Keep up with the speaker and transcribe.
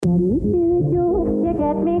Hi,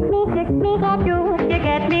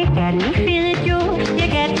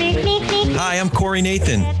 I'm Corey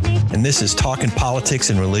Nathan, and this is Talking Politics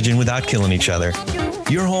and Religion Without Killing Each Other.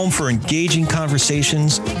 Your home for engaging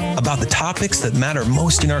conversations about the topics that matter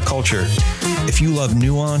most in our culture. If you love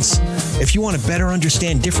nuance, if you want to better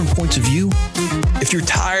understand different points of view, if you're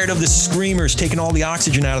tired of the screamers taking all the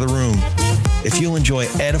oxygen out of the room, if you'll enjoy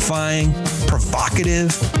edifying,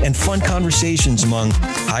 provocative, and fun conversations among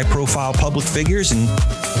high-profile public figures and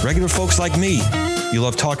regular folks like me, you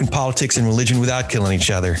love talking politics and religion without killing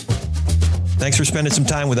each other. Thanks for spending some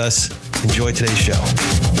time with us. Enjoy today's show.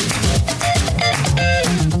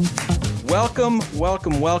 Welcome.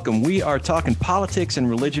 We are talking politics and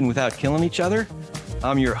religion without killing each other.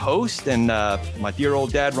 I'm your host, and my dear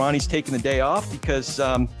old dad, Ronnie's taking the day off because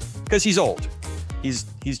he's old.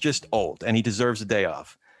 He's just old, and he deserves a day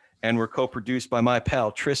off. And we're co-produced by my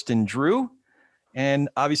pal, Tristan Drew. And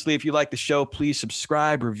obviously, if you like the show, please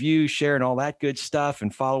subscribe, review, share, and all that good stuff,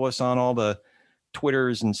 and follow us on all the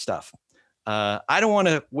Twitters and stuff. I don't want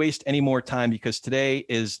to waste any more time because today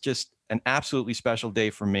is just an absolutely special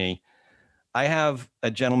day for me. I have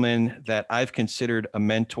a gentleman that I've considered a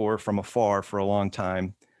mentor from afar for a long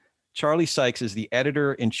time. Charlie Sykes is the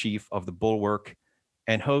editor-in-chief of the Bulwark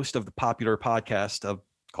and host of the popular podcast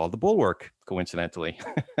called The Bulwark, coincidentally.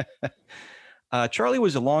 Charlie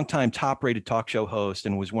was a longtime top-rated talk show host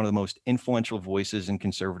and was one of the most influential voices in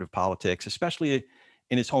conservative politics, especially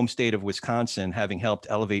in his home state of Wisconsin, having helped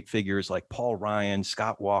elevate figures like Paul Ryan,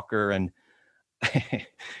 Scott Walker, and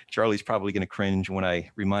Charlie's probably going to cringe when I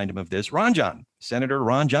remind him of this, Senator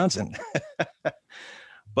Ron Johnson.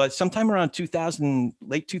 But sometime around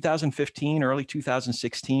late 2015, early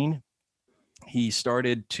 2016, he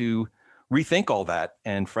started to rethink all that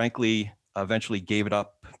and frankly, eventually gave it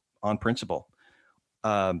up on principle.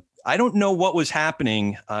 I don't know what was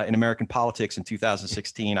happening in American politics in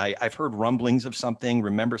 2016. I've heard rumblings of something,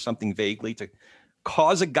 remember something vaguely to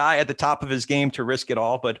cause a guy at the top of his game to risk it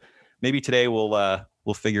all, but maybe today we'll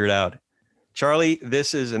figure it out. Charlie,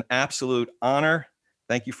 this is an absolute honor.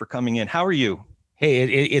 Thank you for coming in. How are you? Hey,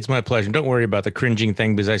 it's my pleasure. Don't worry about the cringing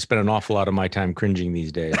thing because I spend an awful lot of my time cringing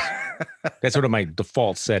these days. That's sort of my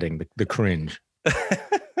default setting, the cringe.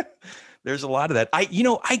 There's a lot of that. I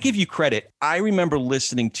give you credit. I remember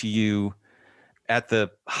listening to you at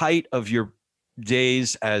the height of your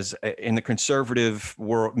days as in the conservative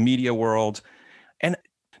world, media world, and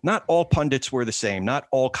not all pundits were the same. Not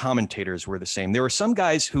all commentators were the same. There were some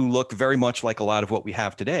guys who look very much like a lot of what we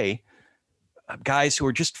have today, guys who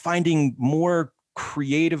are just finding more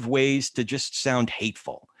creative ways to just sound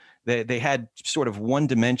hateful. They had sort of one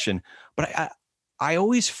dimension, but I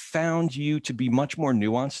always found you to be much more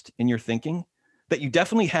nuanced in your thinking, that you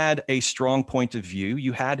definitely had a strong point of view.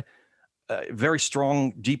 You had very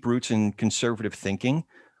strong, deep roots in conservative thinking,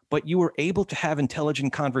 but you were able to have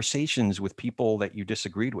intelligent conversations with people that you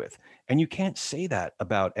disagreed with. And you can't say that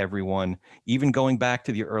about everyone, even going back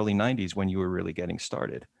to the early 90s when you were really getting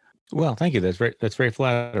started. Well, thank you. That's very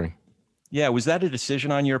flattering. Yeah. Was that a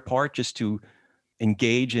decision on your part just to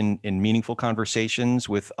engage in meaningful conversations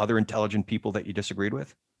with other intelligent people that you disagreed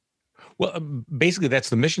with? Well, basically, that's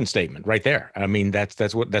the mission statement right there. I mean,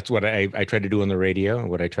 that's what I try to do on the radio and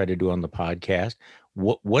what I try to do on the podcast.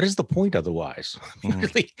 What is the point otherwise?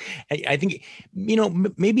 Really, I think,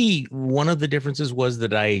 maybe one of the differences was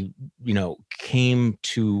that I, came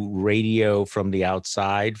to radio from the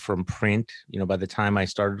outside, from print. By the time I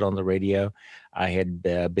started on the radio, I had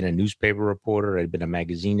been a newspaper reporter. I'd been a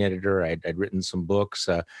magazine editor. I'd written some books.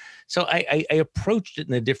 So I approached it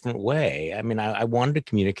in a different way. I mean, I wanted to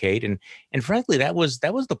communicate. And frankly, that was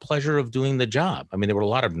the pleasure of doing the job. I mean, there were a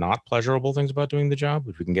lot of not pleasurable things about doing the job,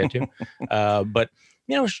 which we can get to. But,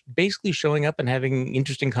 basically showing up and having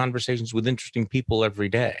interesting conversations with interesting people every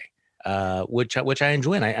day, which I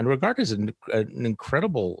enjoy. And I regard as an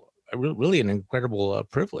incredible, really an incredible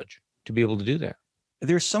privilege to be able to do that.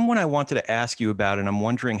 There's someone I wanted to ask you about, and I'm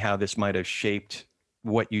wondering how this might have shaped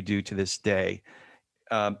what you do to this day.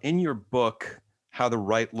 In your book, How the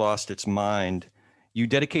Right Lost Its Mind, you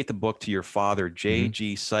dedicate the book to your father,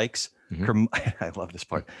 J.G. Sykes. I love this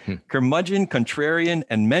part. Curmudgeon, contrarian,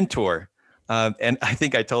 and mentor. And I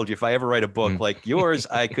think I told you, if I ever write a book like yours,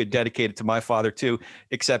 I could dedicate it to my father too,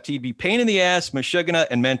 except he'd be pain in the ass, mashugana,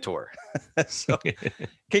 and mentor. So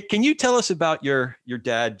can you tell us about your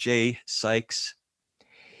dad, Jay Sykes?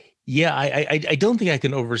 Yeah, I don't think I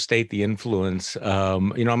can overstate the influence.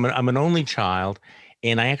 I'm an only child.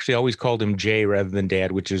 And I actually always called him Jay rather than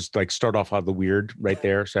Dad, which is like start off on the weird right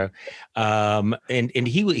there. So, and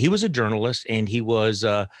he was a journalist, and he was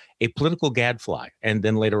a political gadfly, and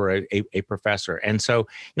then later a professor. And so,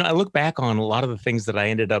 I look back on a lot of the things that I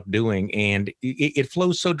ended up doing, and it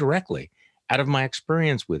flows so directly out of my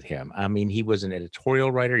experience with him. I mean, he was an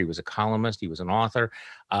editorial writer, he was a columnist, he was an author.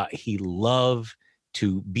 He loved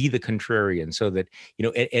to be the contrarian, so that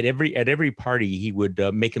at every party he would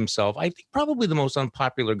make himself, I think, probably the most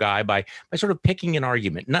unpopular guy by sort of picking an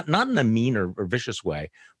argument, not in a mean or vicious way,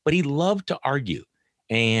 but he loved to argue.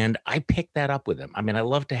 And I picked that up with him. I mean, I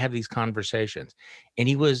love to have these conversations. And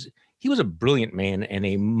he was a brilliant man and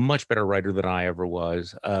a much better writer than I ever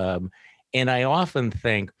was. And I often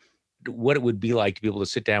think what it would be like to be able to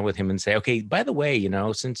sit down with him and say, okay, by the way,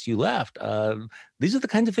 since you left, these are the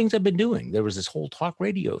kinds of things I've been doing. There was this whole talk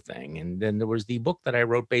radio thing. And then there was the book that I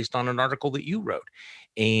wrote based on an article that you wrote.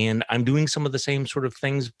 And I'm doing some of the same sort of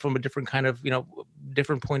things from a different kind of,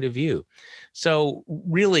 different point of view. So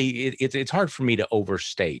really, it's hard for me to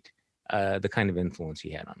overstate the kind of influence he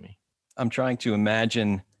had on me. I'm trying to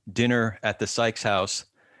imagine dinner at the Sykes house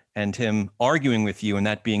and him arguing with you, and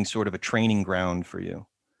that being sort of a training ground for you.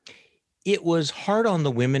 It was hard on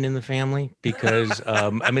the women in the family because, it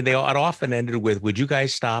often ended with, would you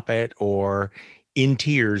guys stop it, or in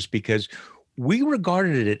tears, because we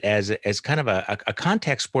regarded it as kind of a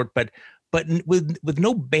contact sport, but with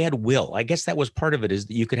no bad will. I guess that was part of it, is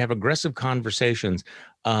that you could have aggressive conversations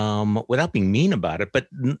without being mean about it. But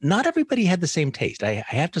not everybody had the same taste. I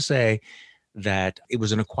have to say that it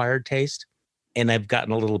was an acquired taste, and I've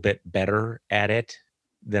gotten a little bit better at it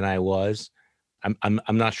than I was. I'm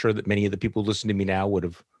not sure that many of the people listening to me now would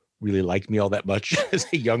have really liked me all that much as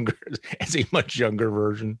a much younger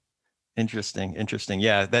version. Interesting.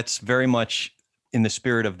 Yeah, that's very much in the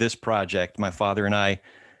spirit of this project. My father and I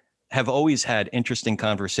have always had interesting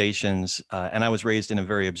conversations, and I was raised in a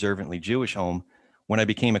very observantly Jewish home. When I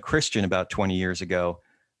became a Christian about 20 years ago,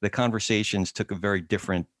 the conversations took a very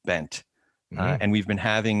different bent, and we've been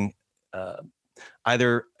having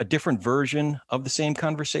either a different version of the same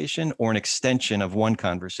conversation or an extension of one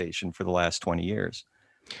conversation for the last 20 years.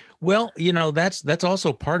 Well, that's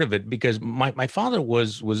also part of it, because my father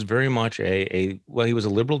was very much he was a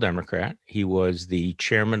liberal Democrat. He was the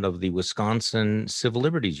chairman of the Wisconsin Civil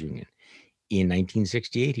Liberties Union. In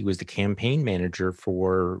 1968, he was the campaign manager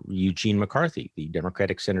for Eugene McCarthy, the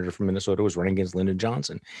Democratic senator from Minnesota, who was running against Lyndon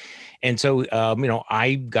Johnson. And so,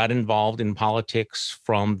 I got involved in politics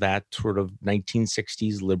from that sort of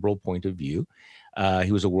 1960s liberal point of view.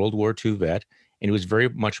 He was a World War II vet, and he was very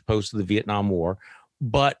much opposed to the Vietnam War.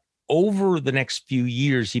 But over the next few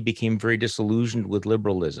years, he became very disillusioned with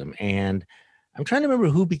liberalism. And I'm trying to remember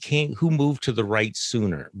who moved to the right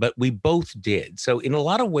sooner, but we both did. So in a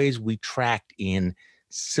lot of ways, we tracked in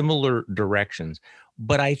similar directions.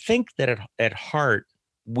 But I think that at heart,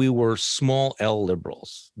 we were small L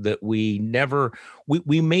liberals, that we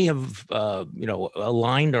may have,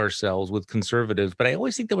 aligned ourselves with conservatives, but I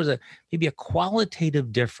always think there was maybe a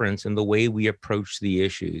qualitative difference in the way we approached the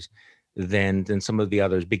issues than some of the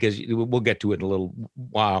others, because we'll get to it in a little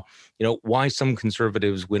while, why some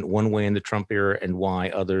conservatives went one way in the Trump era and why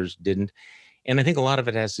others didn't. And I think a lot of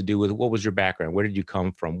it has to do with, what was your background? Where did you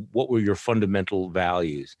come from? What were your fundamental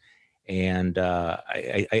values? And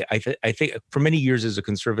I think for many years as a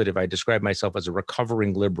conservative, I described myself as a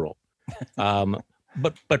recovering liberal.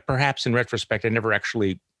 But perhaps in retrospect, I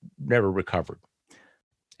never recovered.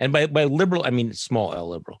 And by liberal, I mean small L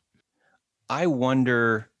liberal. I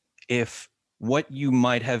wonder if what you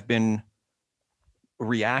might have been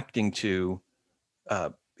reacting to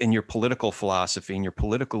in your political philosophy and your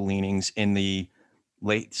political leanings in the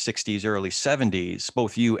late 60s, early 70s,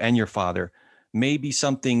 both you and your father, may be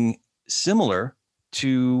something similar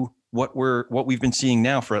to what we've been seeing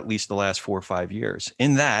now for at least the last 4 or 5 years.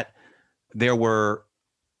 In that there were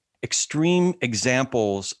extreme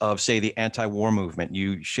examples of, say, the anti-war movement.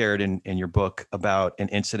 You shared in your book about an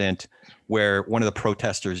incident where one of the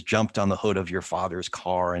protesters jumped on the hood of your father's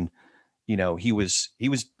car, and he was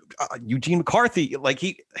Eugene McCarthy, like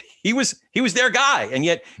he was their guy, and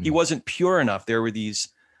yet he wasn't pure enough. There were these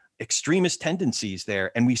extremist tendencies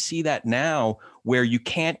there, and we see that now, where you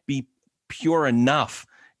can't be pure enough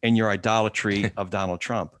in your idolatry of Donald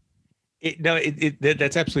Trump.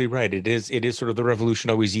 That's absolutely right. It is sort of the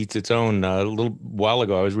revolution always eats its own. A little while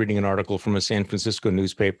ago, I was reading an article from a San Francisco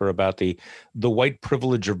newspaper about the white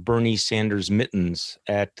privilege of Bernie Sanders mittens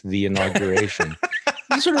at the inauguration.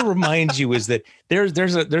 this sort of reminds you is that there's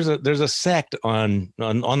a sect on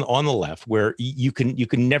the left where you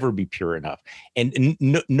can never be pure enough, and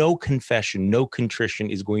no confession, no contrition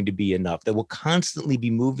is going to be enough. That will constantly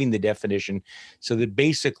be moving the definition so that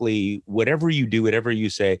basically whatever you do, whatever you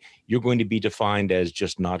say, you're going to be defined as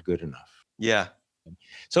just not good enough. Yeah.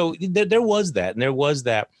 So there was that, and there was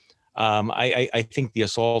that. I think the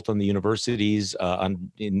assault on the universities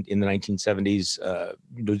in the 1970s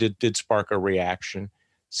did spark a reaction.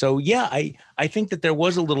 So yeah, I think that there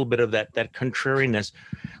was a little bit of that contrariness,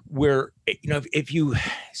 where if you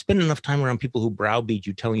spend enough time around people who browbeat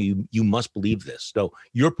you, telling you must believe this, so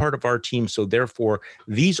you're part of our team, so therefore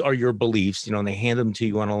these are your beliefs, and they hand them to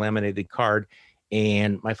you on a laminated card.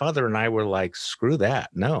 And my father and I were like, screw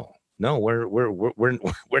that, no,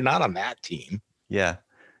 we're not on that team. Yeah.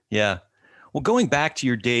 Yeah. Well, going back to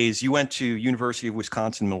your days, you went to University of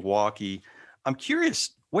Wisconsin-Milwaukee. I'm curious,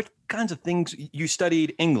 what kinds of things you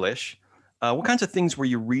studied English? What kinds of things were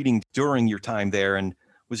you reading during your time there? And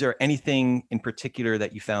was there anything in particular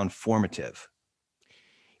that you found formative?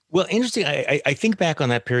 Well, interesting. I think back on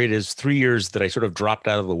that period as 3 years that I sort of dropped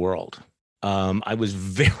out of the world. I was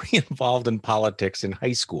very involved in politics in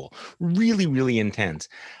high school, really, really intense,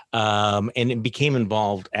 and it became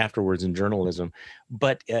involved afterwards in journalism.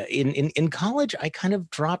 But in college, I kind of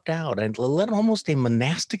dropped out. I led almost a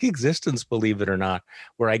monastic existence, believe it or not,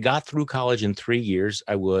 where I got through college in 3 years.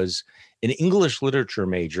 I was an English literature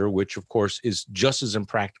major, which of course is just as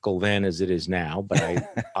impractical then as it is now, but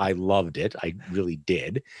I loved it. I really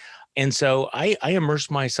did. And so I immersed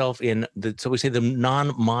myself in so we say the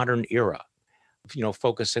non-modern era,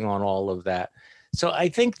 focusing on all of that. So I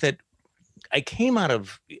think that I came out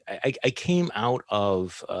of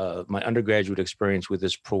my undergraduate experience with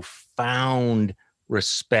this profound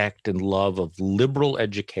respect and love of liberal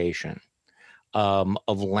education,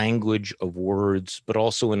 of language, of words, but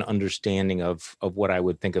also an understanding of what I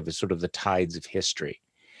would think of as sort of the tides of history.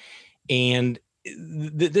 And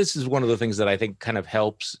this is one of the things that I think kind of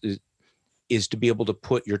helps is to be able to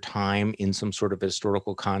put your time in some sort of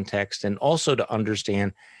historical context, and also to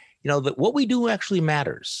understand, that what we do actually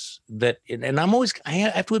matters. And I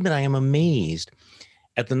have to admit, I am amazed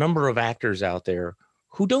at the number of actors out there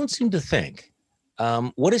who don't seem to think,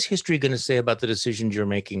 what is history going to say about the decisions you're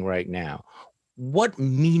making right now? What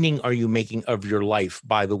meaning are you making of your life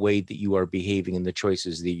by the way that you are behaving and the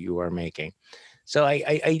choices that you are making? So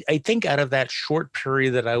I think out of that short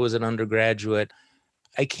period that I was an undergraduate,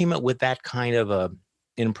 I came up with that kind of a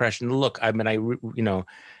impression. Look, I mean,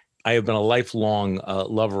 I have been a lifelong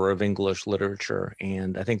lover of English literature,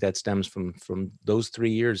 and I think that stems from those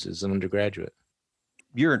 3 years as an undergraduate.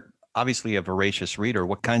 You're obviously a voracious reader.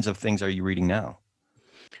 What kinds of things are you reading now?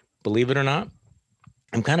 Believe it or not,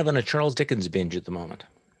 I'm kind of on a Charles Dickens binge at the moment.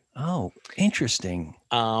 Oh, interesting.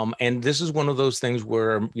 And this is one of those things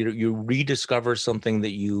where you rediscover something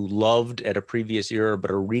that you loved at a previous era,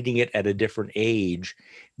 but are reading it at a different age,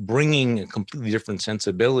 bringing a completely different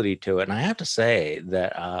sensibility to it. And I have to say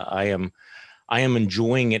that I am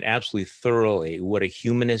enjoying it absolutely thoroughly. What a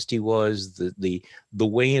humanist he was, the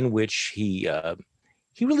way in which he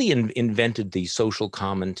really invented the social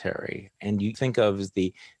commentary, and you think of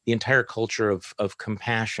the entire culture of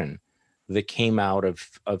compassion that came out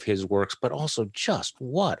of his works, but also just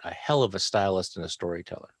what a hell of a stylist and a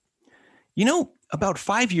storyteller. About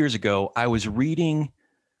 5 years ago, I was reading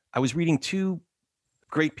two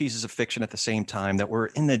great pieces of fiction at the same time that were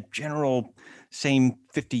in the general same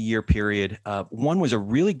 50-year period. One was a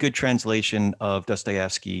really good translation of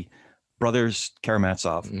Dostoevsky, Brothers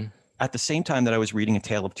Karamazov, mm-hmm. at the same time that I was reading A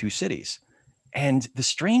Tale of Two Cities. And the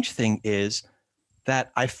strange thing is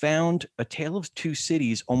that I found A Tale of Two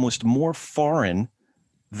Cities almost more foreign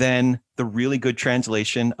than the really good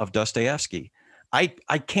translation of Dostoevsky. I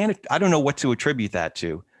don't know what to attribute that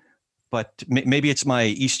to, but maybe it's my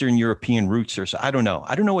Eastern European roots or so. I don't know.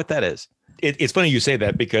 I don't know what that is. It's funny you say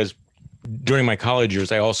that, because during my college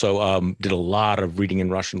years, I also did a lot of reading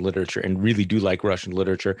in Russian literature and really do like Russian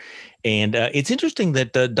literature. And it's interesting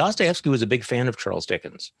that Dostoevsky was a big fan of Charles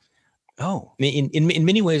Dickens. Oh, in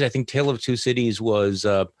many ways, I think Tale of Two Cities was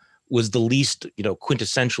the least,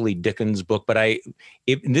 quintessentially Dickens book. But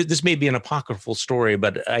this may be an apocryphal story,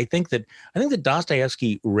 but I think that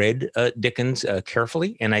Dostoevsky read Dickens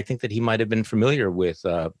carefully, and I think that he might have been familiar with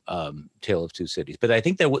Tale of Two Cities. But I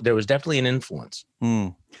think there was definitely an influence.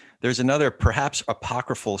 There's another perhaps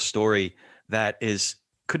apocryphal story that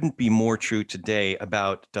couldn't be more true today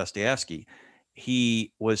about Dostoevsky.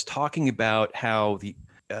 He was talking about how the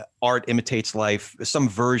art imitates life, some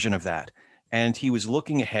version of that. And he was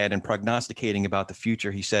looking ahead and prognosticating about the future.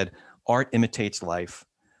 He said, art imitates life.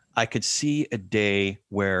 I could see a day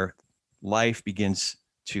where life begins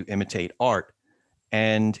to imitate art.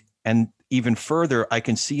 And even further, I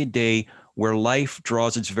can see a day where life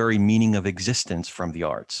draws its very meaning of existence from the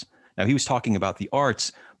arts. Now, he was talking about the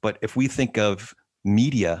arts, but if we think of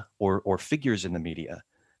media or figures in the media,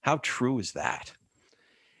 how true is that?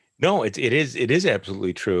 No, it is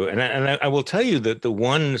absolutely true, and I will tell you that the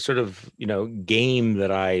one sort of game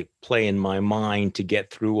that I play in my mind to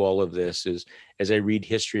get through all of this is, as I read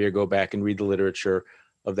history or go back and read the literature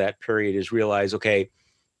of that period, is realize, okay,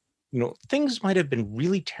 things might have been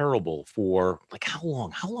really terrible for like how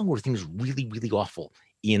long? How long were things really, really awful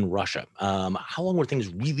in Russia? How long were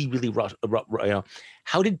things really, really rough?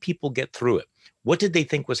 How did people get through it? What did they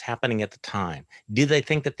think was happening at the time? Did they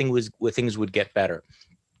think that things would get better?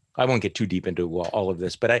 I won't get too deep into all of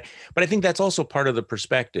this, but I think that's also part of the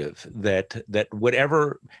perspective that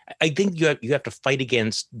whatever. I think you have to fight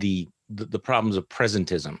against the problems of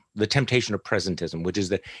presentism, the temptation of presentism, which is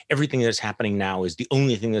that everything that's happening now is the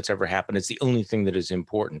only thing that's ever happened. It's the only thing that is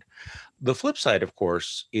important. The flip side, of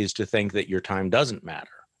course, is to think that your time doesn't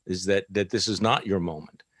matter, is that this is not your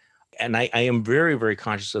moment. And I am very, very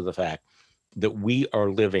conscious of the fact that we are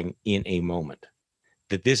living in a moment,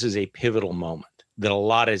 that this is a pivotal moment, that a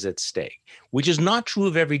lot is at stake, which is not true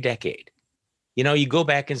of every decade. You go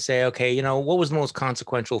back and say, okay, what was the most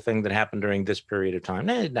consequential thing that happened during this period of time?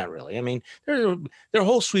 Not really. I mean, there are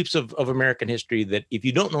whole sweeps of American history that if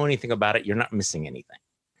you don't know anything about it, you're not missing anything.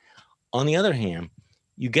 On the other hand,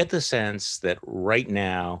 you get the sense that right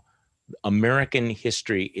now, American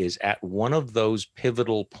history is at one of those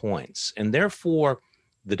pivotal points. And therefore,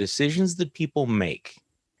 the decisions that people make,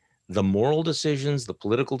 the moral decisions, the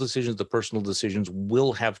political decisions, the personal decisions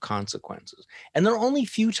will have consequences. And there are only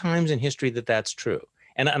few times in history that that's true.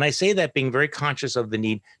 And I say that being very conscious of the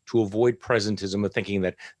need to avoid presentism, of thinking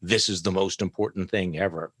that this is the most important thing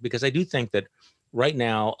ever. Because I do think that right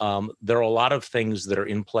now, there are a lot of things that are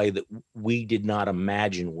in play that we did not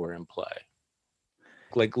imagine were in play,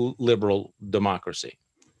 like liberal democracy.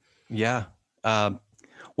 Yeah.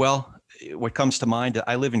 Well, what comes to mind,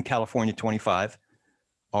 I live in California 25.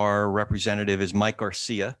 Our representative is Mike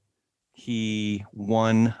Garcia. He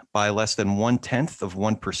won by less than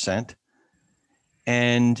 0.1%.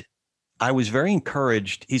 And I was very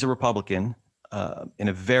encouraged. He's a Republican in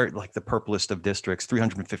a very, like the purplest of districts,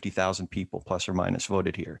 350,000 people plus or minus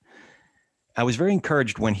voted here. I was very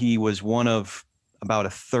encouraged when he was one of about a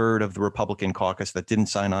third of the Republican caucus that didn't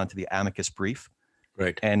sign on to the amicus brief.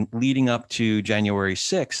 Right. And leading up to January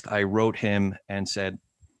 6th, I wrote him and said,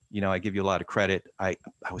 I give you a lot of credit. I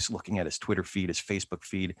was looking at his Twitter feed, his Facebook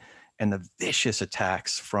feed, and the vicious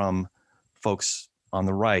attacks from folks on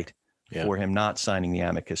the right for him not signing the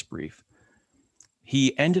amicus brief.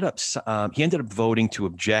 He ended up voting to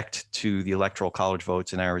object to the electoral college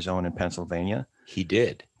votes in Arizona and Pennsylvania. He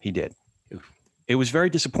did. It was very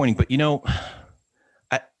disappointing, but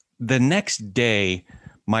the next day,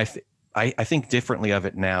 I think differently of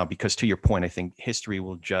it now, because to your point, I think history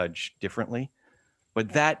will judge differently.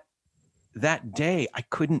 But that day, I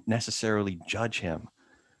couldn't necessarily judge him.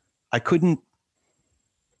 I couldn't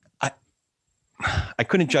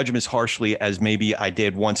judge him as harshly as maybe I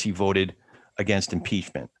did once he voted against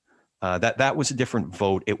impeachment. That was a different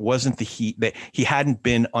vote. It wasn't the heat that he hadn't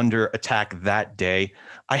been under attack that day.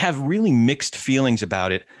 I have really mixed feelings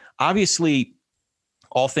about it. Obviously,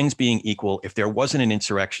 all things being equal, if there wasn't an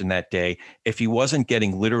insurrection that day, if he wasn't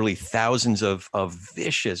getting literally thousands of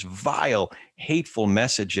vicious, vile, hateful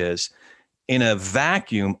messages in a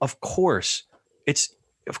vacuum, of course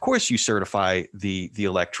you certify the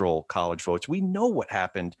electoral college votes. We know what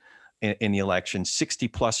happened in the election, 60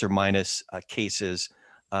 plus or minus cases,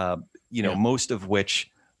 most of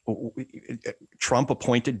which Trump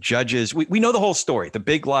appointed judges. We know the whole story, the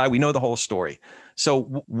big lie. We know the whole story.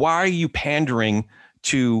 So why are you pandering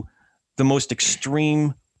to the most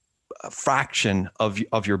extreme fraction of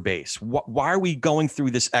your base? Why are we going through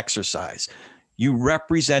this exercise? You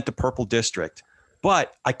represent the purple district,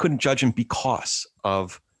 but I couldn't judge him because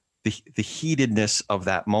of the heatedness of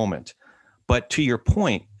that moment. But to your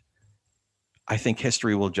point, I think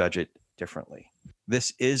history will judge it differently.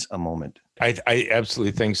 This is a moment. I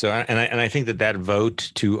absolutely think so. And I think that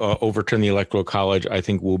vote to overturn the electoral college, I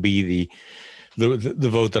think, will be the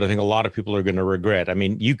vote that I think a lot of people are going to regret. I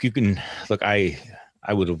mean, you can look, I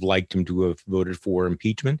would have liked him to have voted for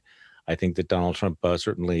impeachment. I think that Donald Trump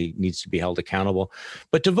certainly needs to be held accountable.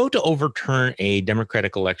 But to vote to overturn a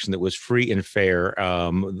Democratic election that was free and fair,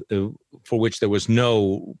 for which there was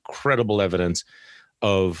no credible evidence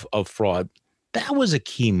of fraud, that was a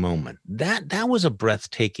key moment. That was a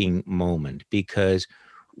breathtaking moment, because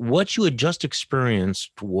What you had just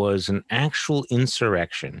experienced was an actual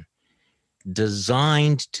insurrection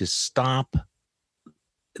designed to stop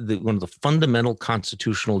one of the fundamental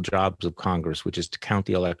constitutional jobs of Congress, which is to count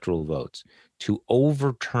the electoral votes, to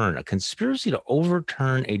overturn a conspiracy to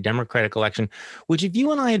overturn a democratic election, which if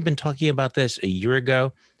you and I had been talking about this a year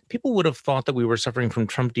ago, people would have thought that we were suffering from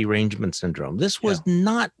Trump derangement syndrome. This was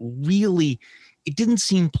not really, it didn't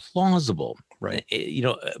seem plausible. Right.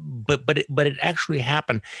 But it actually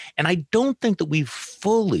happened. And I don't think that we've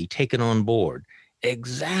fully taken on board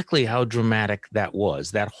exactly how dramatic that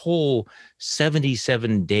was, that whole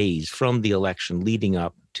 77 days from the election leading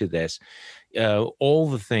up to this, all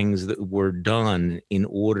the things that were done in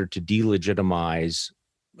order to delegitimize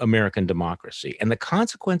American democracy. And the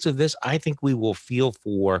consequence of this, I think we will feel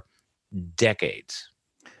for decades.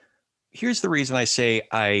 Here's the reason I say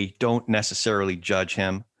I don't necessarily judge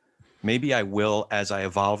him. Maybe I will as I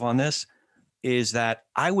evolve on this, is that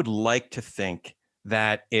I would like to think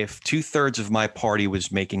that if 2/3 of my party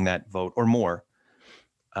was making that vote or more,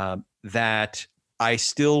 that I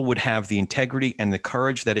still would have the integrity and the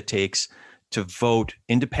courage that it takes to vote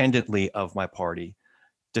independently of my party,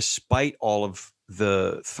 despite all of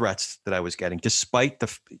the threats that I was getting, despite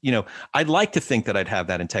I'd like to think that I'd have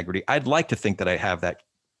that integrity. I'd like to think that I'd have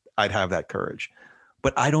that courage,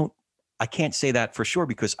 but I can't say that for sure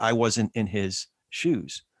because I wasn't in his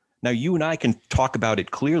shoes. Now you and I can talk about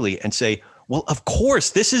it clearly and say, well, of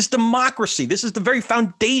course, this is democracy. This is the very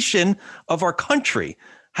foundation of our country.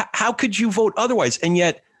 How could you vote otherwise? And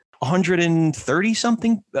yet 130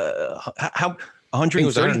 something, how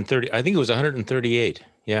 130? I think it was 138.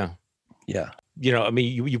 Yeah. Yeah. I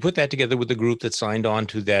mean, you put that together with the group that signed on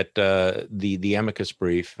to that, the amicus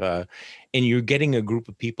brief, and you're getting a group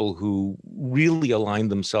of people who really align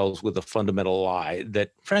themselves with a fundamental lie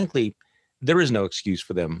that, frankly, there is no excuse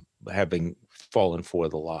for them having fallen for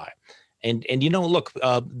the lie. And look,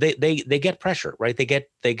 they get pressure, right? They get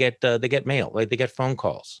mail, right? They get phone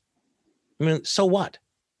calls. I mean, so what?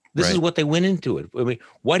 This is what they went into it. I mean,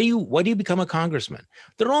 why do you become a congressman?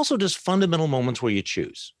 There are also just fundamental moments where you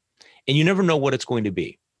choose, and you never know what it's going to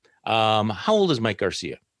be. How old is Mike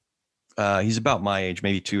Garcia? He's about my age,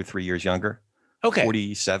 maybe 2 or 3 years younger. Okay,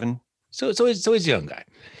 47. So he's a young guy.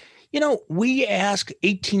 We ask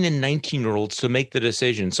 18 and 19-year-olds to make the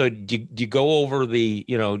decision. So do you go over do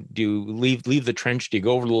you leave the trench? Do you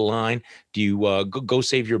go over the line? Do you go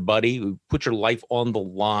save your buddy? Put your life on the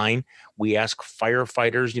line? We ask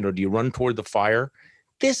firefighters, do you run toward the fire?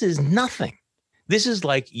 This is nothing. This is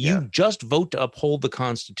like you just vote to uphold the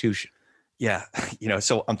Constitution. Yeah.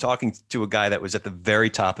 So I'm talking to a guy that was at the very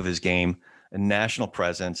top of his game, a national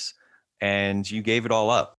presence, and you gave it all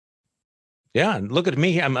up. Yeah, and look at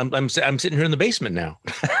me. I'm sitting here in the basement now.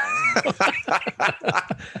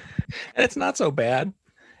 And it's not so bad.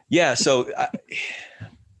 Yeah, so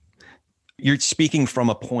you're speaking from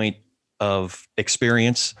a point of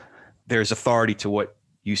experience. There's authority to what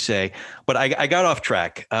you say, but I got off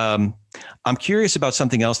track. I'm curious about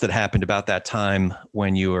something else that happened about that time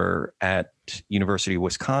when you were at University of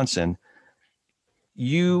Wisconsin.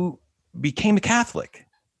 You became a Catholic.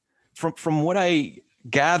 From what I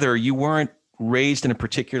gather, you weren't raised in a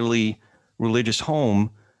particularly religious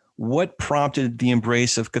home. What prompted the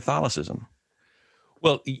embrace of Catholicism?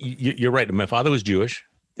 Well, you're right. My father was Jewish.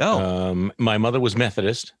 My mother was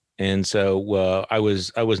Methodist. And so I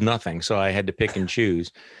was nothing. So I had to pick and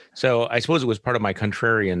choose. So I suppose it was part of my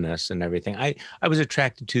contrarianness and everything. I was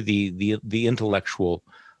attracted to the intellectual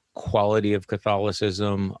quality of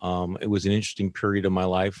Catholicism. It was an interesting period of my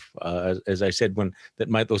life. As I said,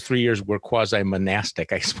 those 3 years were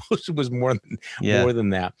quasi-monastic. I suppose it was more than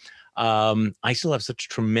that. I still have such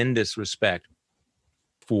tremendous respect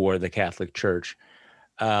for the Catholic Church.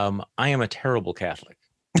 I am a terrible Catholic.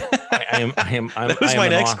 That was my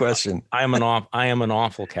next question. I am an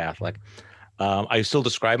awful Catholic. I still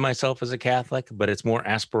describe myself as a Catholic, but it's more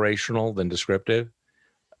aspirational than descriptive.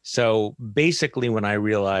 So basically, when I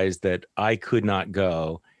realized that I could not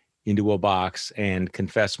go into a box and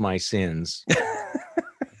confess my sins,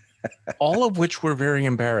 all of which were very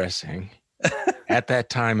embarrassing at that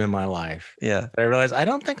time in my life, I realized I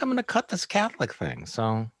don't think I'm going to cut this Catholic thing.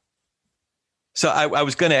 So I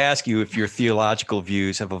was going to ask you if your theological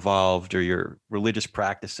views have evolved or your religious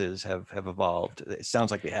practices have evolved. It sounds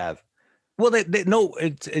like they have. Well,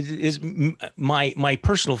 my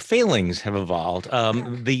personal failings have evolved.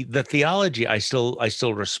 The theology I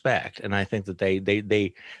still respect, and I think that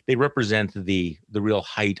they represent the real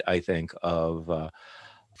height, I think, of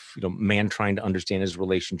man trying to understand his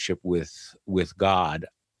relationship with God.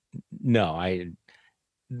 No,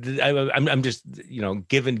 I'm just,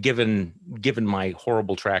 given my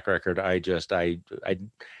horrible track record, I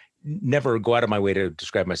never go out of my way to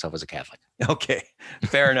describe myself as a Catholic. Okay,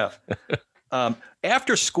 fair enough.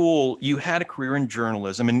 After school, you had a career in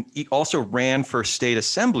journalism and you also ran for state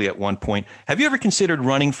assembly at one point. Have you ever considered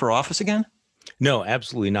running for office again? No,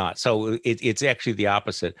 absolutely not. So it's actually the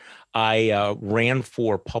opposite. I ran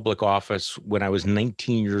for public office when I was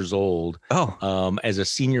 19 years old. As a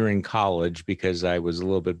senior in college because I was a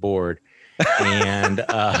little bit bored. And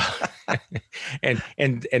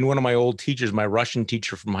and one of my old teachers, my Russian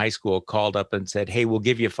teacher from high school, called up and said, "Hey, we'll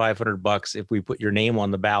give you $500 if we put your name on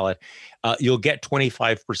the ballot. You'll get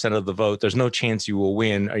 25% of the vote. There's no chance you will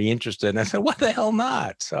win. Are you interested?" And I said, "What the hell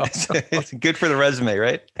not?" So it's good for the resume,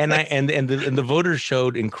 right? And the voters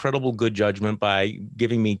showed incredible good judgment by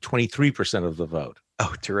giving me 23% of the vote.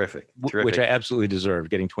 Oh, terrific. Which I absolutely deserved,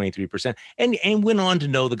 getting 23%, and went on to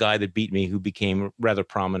know the guy that beat me, who became rather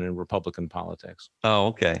prominent in Republican politics. Oh,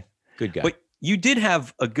 okay. Good guy. But you did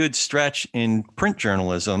have a good stretch in print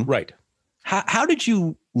journalism. Right. How did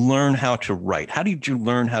you learn how to write? How did you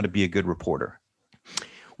learn how to be a good reporter?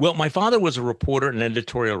 Well, my father was a reporter and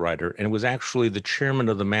editorial writer, and was actually the chairman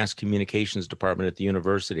of the mass communications department at the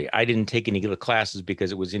university. I didn't take any of the classes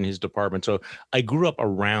because it was in his department. So I grew up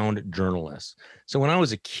around journalists. So when I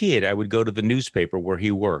was a kid, I would go to the newspaper where he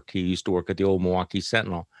worked. He used to work at the old Milwaukee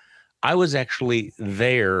Sentinel. I was actually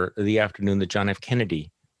there the afternoon that John F.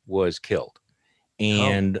 Kennedy was killed.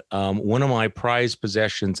 And one of my prized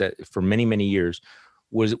possessions for many, many years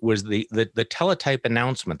was the teletype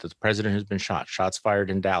announcement that the president has been shot, shots fired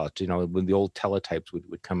in Dallas, when the old teletypes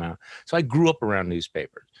would come out. So I grew up around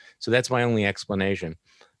newspapers. So that's my only explanation.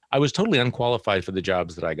 I was totally unqualified for the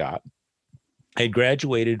jobs that I got. I had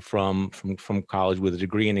graduated from college with a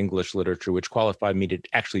degree in English literature, which qualified me to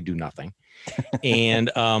actually do nothing.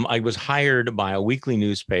 And I was hired by a weekly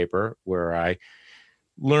newspaper where I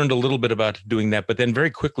learned a little bit about doing that, but then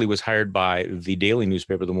very quickly was hired by the daily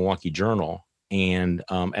newspaper, the Milwaukee Journal. And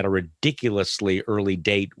at a ridiculously early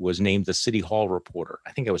date was named the City Hall reporter.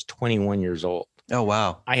 I think I was 21 years old. Oh,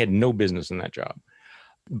 wow. I had no business in that job.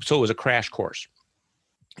 So it was a crash course.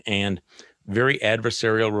 And very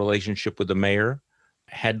adversarial relationship with the mayor.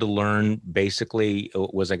 Had to learn basically,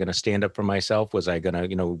 was I going to stand up for myself? Was I going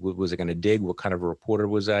to dig? What kind of a reporter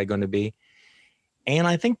was I going to be? And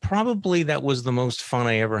I think probably that was the most fun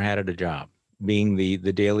I ever had at a job. Being the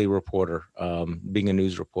daily reporter, being a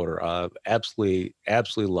news reporter, absolutely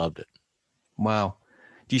loved it. Wow.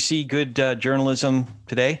 Do you see good journalism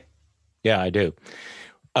today? Yeah, I do.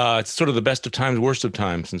 It's sort of the best of times, worst of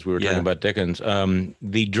times, since we were talking about Dickens.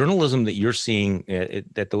 The journalism that you're seeing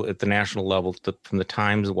at the national level from the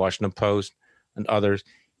Times, the Washington Post, and others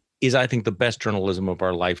is, I think, the best journalism of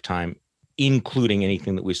our lifetime, including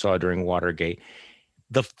anything that we saw during Watergate.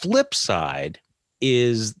 The flip side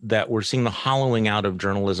is that we're seeing the hollowing out of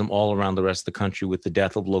journalism all around the rest of the country with the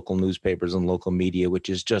death of local newspapers and local media, which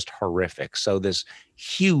is just horrific. So this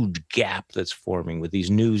huge gap that's forming with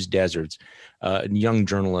these news deserts, young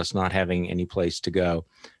journalists not having any place to go.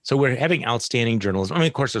 So we're having outstanding journalism. I mean,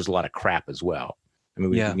 of course, there's a lot of crap as well. I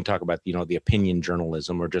mean, we can talk about, the opinion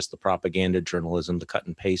journalism or just the propaganda journalism, the cut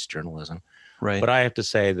and paste journalism. Right. But I have to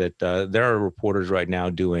say that there are reporters right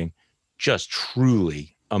now doing just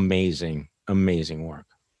truly amazing work.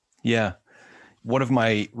 Yeah. One of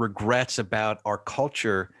my regrets about our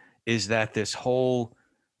culture is that this whole,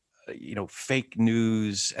 fake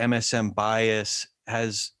news, MSM bias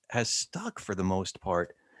has stuck for the most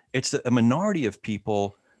part. It's a minority of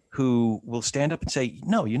people who will stand up and say,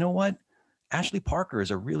 no, you know what? Ashley Parker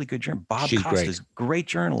is a really good journalist. Bob Costa is a great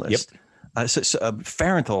journalist. Yep.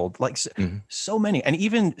 Farenthold, so many. And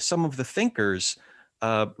even some of the thinkers,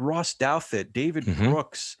 Ross Douthat, David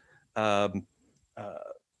Brooks,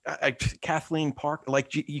 Kathleen Park,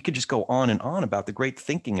 you could just go on and on about the great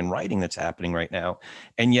thinking and writing that's happening right now.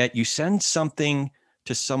 And yet you send something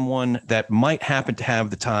to someone that might happen to have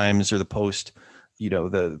the Times or the Post,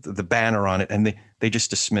 the banner on it, and they just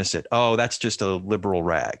dismiss it. Oh, that's just a liberal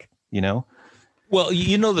rag, Well,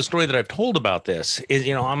 the story that I've told about this is,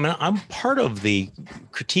 I'm part of the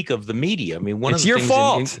critique of the media. I mean, it's your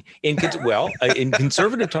fault. In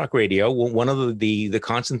conservative talk radio, one of the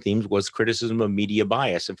constant themes was criticism of media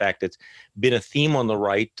bias. In fact, it's been a theme on the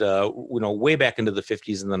right, way back into the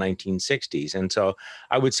 50s and the 1960s. And so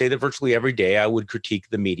I would say that virtually every day I would critique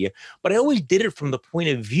the media, but I always did it from the point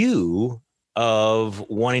of view of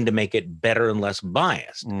wanting to make it better and less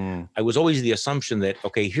biased. I was always the assumption that,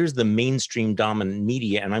 okay, here's the mainstream dominant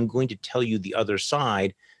media, and I'm going to tell you the other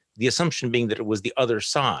side, the assumption being that it was the other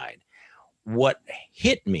side. What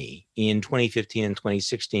hit me in 2015 and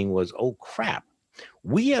 2016 was, oh, crap,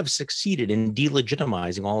 we have succeeded in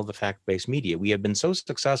delegitimizing all of the fact-based media. We have been so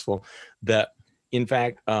successful that, in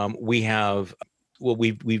fact,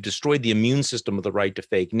 we've destroyed the immune system of the right to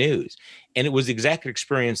fake news. And it was the exact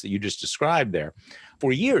experience that you just described there.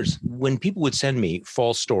 For years, when people would send me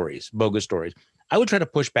false stories, bogus stories, I would try to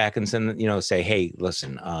push back and say, hey,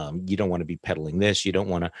 listen, you don't want to be peddling this. You don't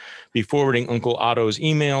want to be forwarding Uncle Otto's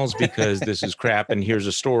emails because this is crap. And here's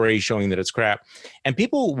a story showing that it's crap. And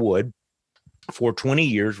people would, for 20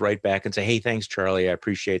 years, write back and say, hey, thanks, Charlie. I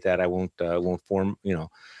appreciate that. I won't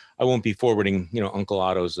be forwarding, Uncle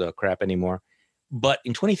Otto's crap anymore. But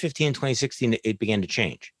in 2015 and 2016, it began to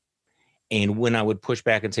change. And when I would push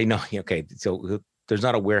back and say, no, okay, so there's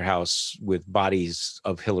not a warehouse with bodies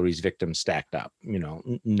of Hillary's victims stacked up.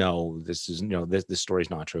 No, this story's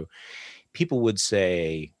not true. People would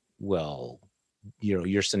say, well,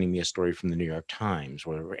 you're sending me a story from the New York Times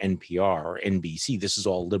or NPR or NBC. This is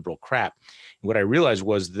all liberal crap. And what I realized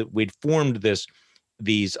was that we'd formed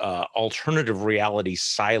these alternative reality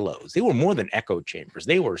silos. They were more than echo chambers.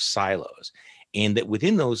 They were silos. And that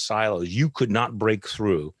within those silos, you could not break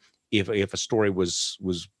through if a story was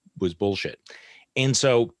bullshit. And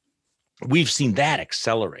so we've seen that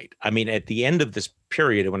accelerate. I mean, at the end of this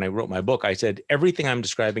period, when I wrote my book, I said, everything I'm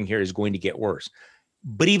describing here is going to get worse.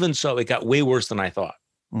 But even so, it got way worse than I thought.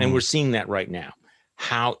 And we're seeing that right now,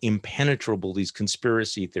 how impenetrable these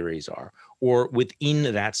conspiracy theories are, or within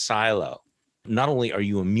that silo. Not only are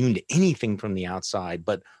you immune to anything from the outside,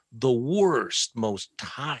 but the worst, most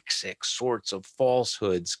toxic sorts of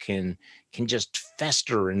falsehoods can just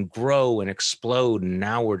fester and grow and explode. And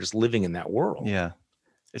now we're just living in that world. Yeah.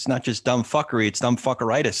 It's not just dumb fuckery, it's dumb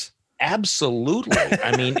fuckeritis. Absolutely.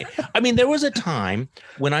 I mean, there was a time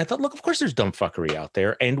when I thought, look, of course there's dumb fuckery out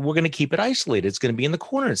there, and we're going to keep it isolated. It's going to be in the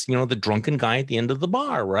corners, the drunken guy at the end of the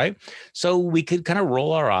bar, right? So we could kind of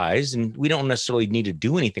roll our eyes, and we don't necessarily need to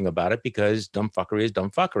do anything about it because dumb fuckery is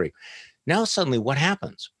dumb fuckery. Now, suddenly what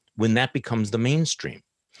happens when that becomes the mainstream?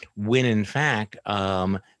 When in fact,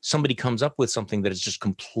 somebody comes up with something that is just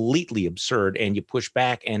completely absurd, and you push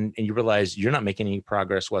back and you realize you're not making any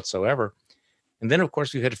progress whatsoever. And then, of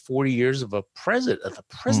course, we've had 40 years of the president of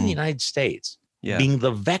the United States being the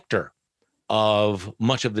vector of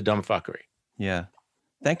much of the dumb fuckery. Yeah.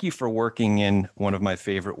 Thank you for working in one of my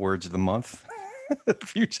favorite words of the month. Well,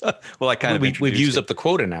 we've used up the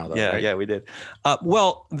quota now, though. Yeah, right? Yeah, we did.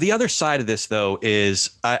 Well, the other side of this, though,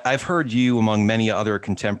 is I've heard you, among many other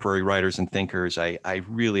contemporary writers and thinkers I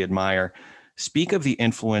really admire, speak of the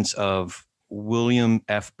influence of William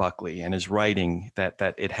F. Buckley and his writing that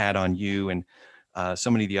it had on you and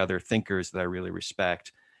so many of the other thinkers that I really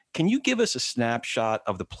respect. Can you give us a snapshot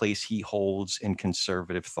of the place he holds in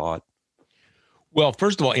conservative thought? Well,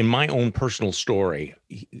 first of all, in my own personal story,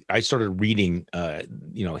 I started reading,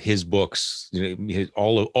 his books,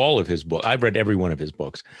 all of his books. I've read every one of his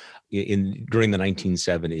books during the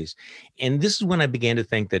 1970s. And this is when I began to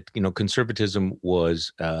think that, conservatism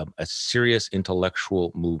was a serious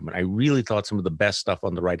intellectual movement. I really thought some of the best stuff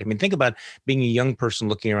on the right. I mean, think about being a young person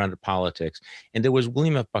looking around at politics. And there was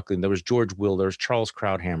William F. Buckley, and there was George Will, there was Charles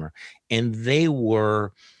Krauthammer, and they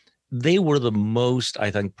were the most,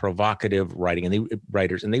 I think, provocative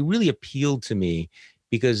writers, and they really appealed to me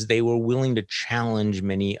because they were willing to challenge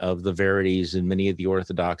many of the verities and many of the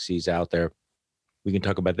orthodoxies out there. We can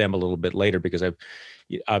talk about them a little bit later because I've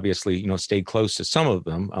obviously, stayed close to some of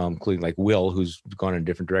them, including like Will, who's gone in a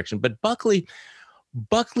different direction. But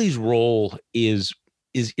Buckley's role is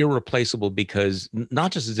irreplaceable because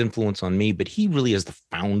not just his influence on me, but he really is the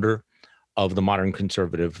founder of the modern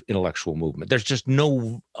conservative intellectual movement. There's just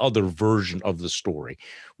no other version of the story.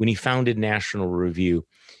 When he founded National Review,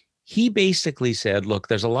 he basically said, look,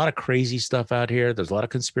 there's a lot of crazy stuff out here. There's a lot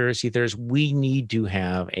of conspiracy theories. We need to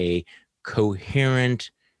have a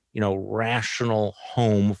coherent, rational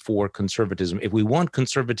home for conservatism. If we want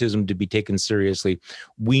conservatism to be taken seriously,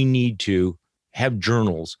 we need to have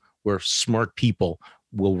journals where smart people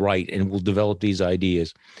will write and will develop these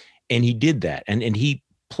ideas. And he did that. And he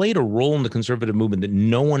played a role in the conservative movement that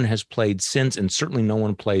no one has played since, and certainly no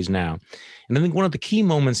one plays now. And I think one of the key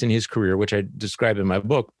moments in his career, which I describe in my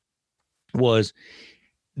book, was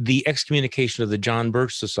the excommunication of the John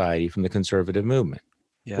Birch Society from the conservative movement,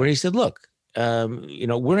 where he said, look,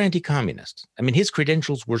 we're anti-communists. I mean, his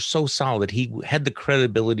credentials were so solid. He had the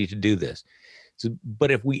credibility to do this. But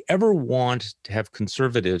if we ever want to have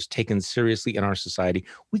conservatives taken seriously in our society,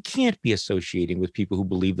 we can't be associating with people who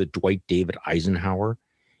believe that Dwight David Eisenhower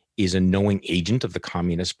is a knowing agent of the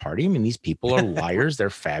Communist Party. I mean, these people are liars. They're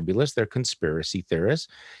fabulous. They're conspiracy theorists,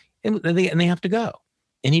 and they have to go.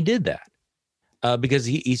 And he did that because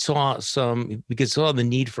he saw the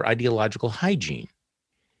need for ideological hygiene.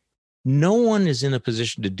 No one is in a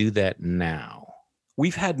position to do that now.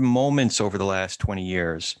 We've had moments over the last 20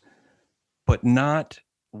 years, but not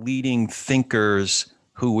leading thinkers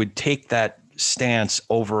who would take that stance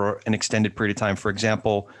over an extended period of time. For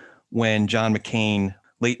example, when John McCain,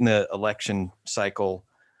 late in the election cycle,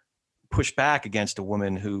 pushed back against a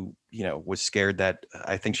woman who, was scared that,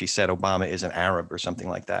 I think she said Obama is an Arab or something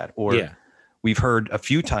like that. Or Yeah. we've heard a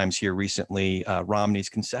few times here recently, Romney's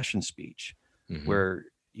concession speech, where,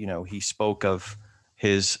 he spoke of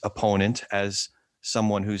his opponent as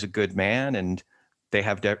someone who's a good man, and they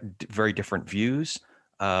have very different views.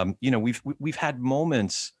 We've had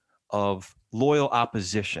moments of loyal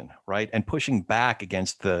opposition, right, and pushing back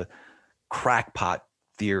against the crackpot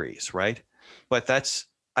theories, right? But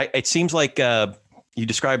it seems like you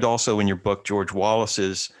described also in your book George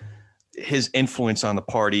Wallace's his influence on the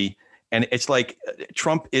party, and it's like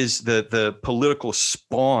Trump is the political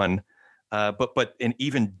spawn, but an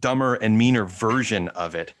even dumber and meaner version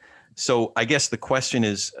of it. So I guess the question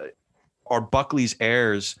is, are Buckley's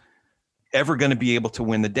heirs ever going to be able to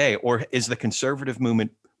win the day, or is the conservative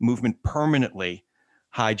movement permanently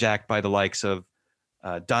hijacked by the likes of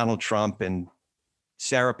Donald Trump and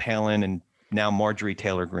Sarah Palin and now Marjorie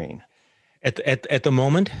Taylor Greene? At the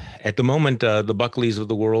moment, the Buckleys of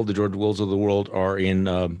the world, the George Wills of the world, are in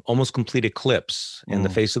almost complete eclipse. And the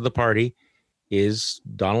face of the party is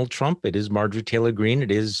Donald Trump. It is Marjorie Taylor Greene. It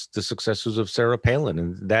is the successors of Sarah Palin.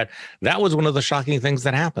 And that was one of the shocking things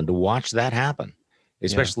that happened, to watch that happen,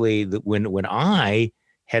 especially when I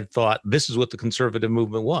had thought this is what the conservative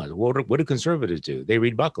movement was. What do conservatives do? They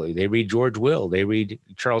read Buckley, they read George Will, they read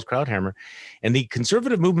Charles Krauthammer. And the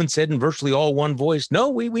conservative movement said in virtually all one voice, no,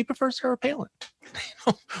 we prefer Sarah Palin.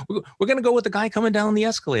 We're going to go with the guy coming down the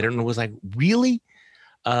escalator. And it was like, really?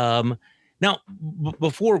 Now,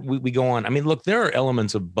 before we go on, I mean, look, there are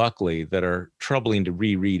elements of Buckley that are troubling to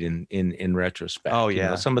reread in retrospect. Oh,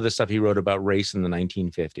 yeah. Some of the stuff he wrote about race in the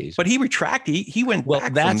 1950s. But he retracted. He went back. Well,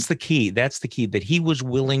 that's the key. That's the key, that he was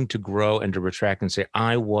willing to grow and to retract and say,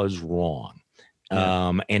 I was wrong.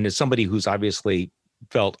 Yeah. And as somebody who's obviously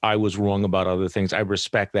felt I was wrong about other things, I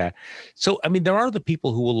respect that. So, I mean, there are the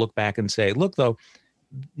people who will look back and say, look, though,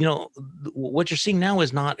 what you're seeing now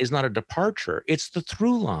is not a departure. It's the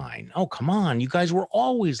through line. Oh, come on. You guys were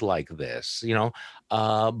always like this.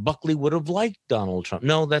 Buckley would have liked Donald Trump.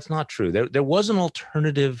 No, that's not true. There was an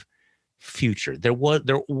alternative future. There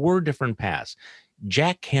were different paths.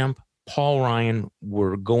 Jack Kemp, Paul Ryan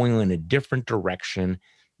were going in a different direction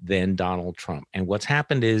than Donald Trump. And what's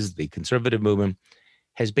happened is the conservative movement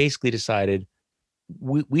has basically decided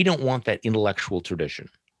we don't want that intellectual tradition.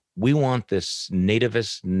 We want this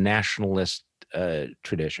nativist, nationalist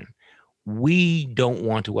tradition. We don't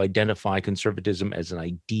want to identify conservatism as an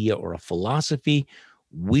idea or a philosophy.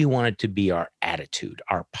 We want it to be our attitude,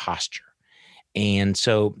 our posture. And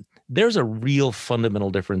so there's a real fundamental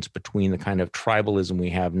difference between the kind of tribalism we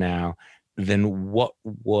have now than what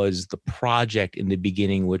was the project in the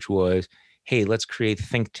beginning, which was, hey, let's create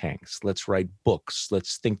think tanks. Let's write books.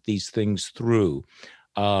 Let's think these things through.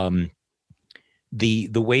 The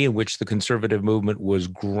way in which the conservative movement was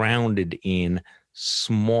grounded in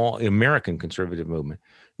small American conservative movement,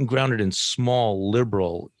 grounded in small,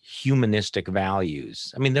 liberal, humanistic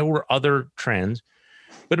values. I mean, there were other trends,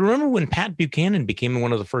 but remember when Pat Buchanan became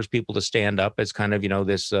one of the first people to stand up as kind of,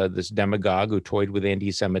 this demagogue who toyed with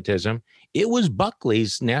anti-Semitism? It was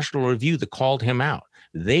Buckley's National Review that called him out.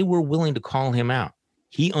 They were willing to call him out.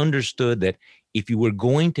 He understood that if you were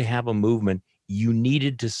going to have a movement, you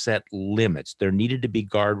needed to set limits. There needed to be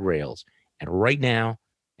guardrails. And right now,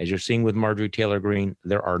 as you're seeing with Marjorie Taylor Greene,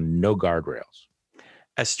 there are no guardrails.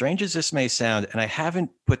 As strange as this may sound, and I haven't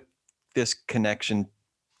put this connection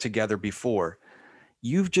together before,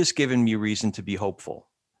 you've just given me reason to be hopeful.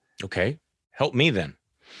 Okay. Help me then.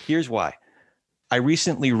 Here's why. I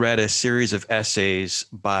recently read a series of essays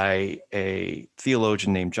by a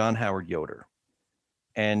theologian named John Howard Yoder.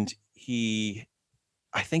 And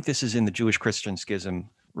I think this is in the Jewish-Christian Schism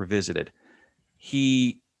Revisited.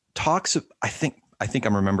 He talks, I think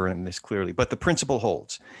I'm remembering this clearly, but the principle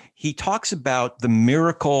holds. He talks about the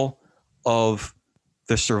miracle of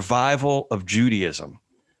the survival of Judaism,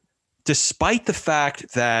 despite the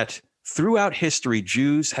fact that throughout history,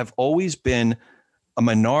 Jews have always been a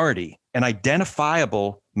minority, an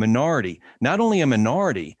identifiable minority, not only a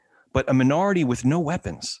minority, but a minority with no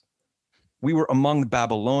weapons. We were among the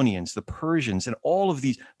Babylonians, the Persians, and all of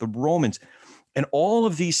these, the Romans, and all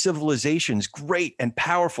of these civilizations, great and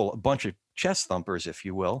powerful, a bunch of chest thumpers, if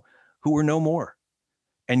you will, who were no more.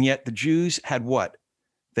 And yet the Jews had what?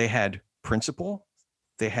 They had principle,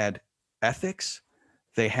 they had ethics,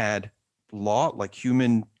 they had law, like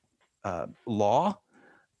human law,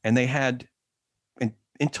 and they had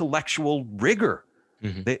intellectual rigor.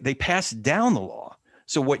 Mm-hmm. They passed down the law.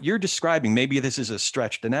 So what you're describing, maybe this is a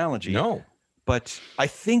stretched analogy. No. But I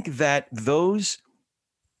think that the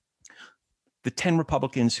 10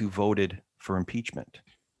 Republicans who voted for impeachment,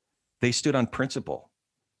 they stood on principle.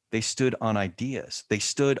 They stood on ideas. They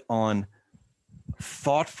stood on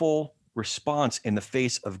thoughtful response in the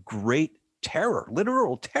face of great terror,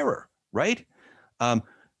 literal terror, right?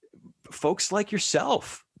 Folks like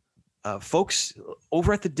yourself, folks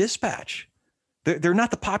over at the Dispatch, they're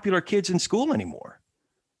not the popular kids in school anymore,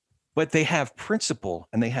 but they have principle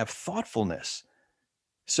and they have thoughtfulness.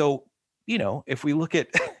 So, if we look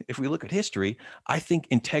at history, I think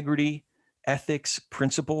integrity, ethics,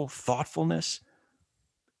 principle, thoughtfulness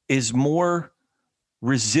is more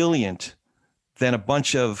resilient than a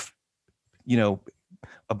bunch of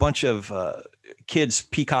kids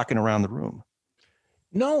peacocking around the room.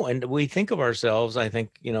 No, and we think of ourselves, I think,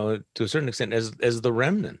 to a certain extent as the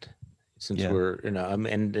remnant, since we're,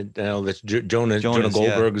 and that's Jonah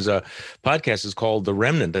Goldberg's podcast is called The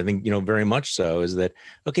Remnant. I think, very much so, is that,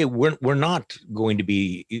 okay, we're not going to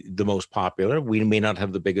be the most popular. We may not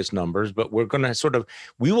have the biggest numbers, but we're going to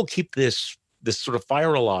we will keep this sort of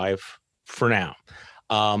fire alive for now.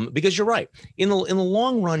 Because you're right. In the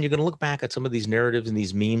long run, you're going to look back at some of these narratives and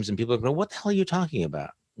these memes, and people are going, what the hell are you talking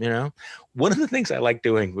about? One of the things I like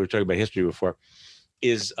doing, we were talking about history before,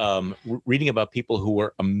 is reading about people who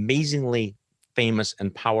were amazingly famous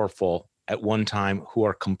and powerful at one time who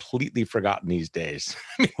are completely forgotten these days.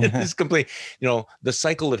 I mean, it's complete, the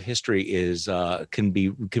cycle of history is can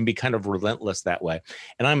be kind of relentless that way.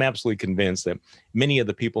 And I'm absolutely convinced that many of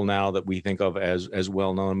the people now that we think of as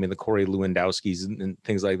well known, I mean, the Corey Lewandowskis and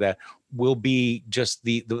things like that, will be just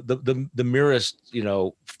the merest,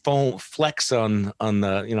 foam flecks on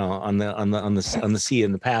the sea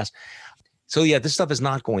in the past. So yeah, this stuff is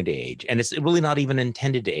not going to age, and it's really not even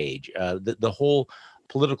intended to age. The whole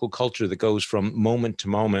political culture that goes from moment to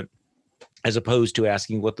moment, as opposed to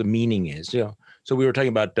asking what the meaning is. So we were talking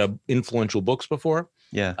about influential books before.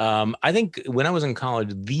 Yeah. I think when I was in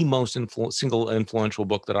college, the most single influential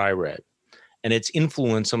book that I read, and it's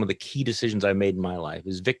influenced some of the key decisions I made in my life,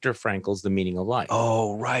 is Viktor Frankl's The Meaning of Life.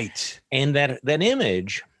 Oh, right. And that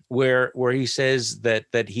image where he says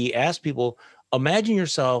that he asked people, imagine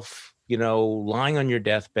yourself, lying on your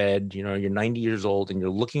deathbed, you're 90 years old and you're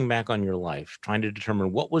looking back on your life, trying to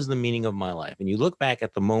determine what was the meaning of my life. And you look back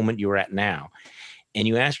at the moment you're at now and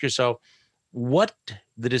you ask yourself, what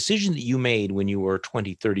the decision that you made when you were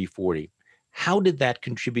 20, 30, 40, how did that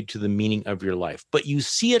contribute to the meaning of your life? But you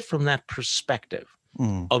see it from that perspective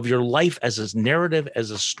of your life as a narrative,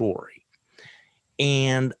 as a story.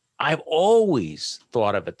 And I've always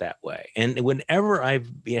thought of it that way. And whenever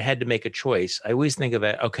I've had to make a choice, I always think of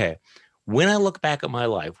that, okay, when I look back at my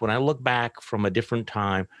life, when I look back from a different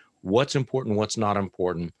time, what's important, what's not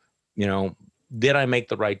important, did I make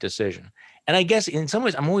the right decision? And I guess in some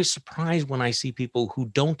ways, I'm always surprised when I see people who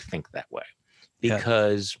don't think that way,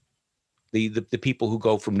 because the people who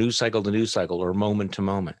go from news cycle to news cycle or moment to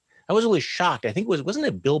moment. I was always shocked. I think wasn't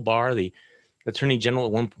it Bill Barr, the Attorney General,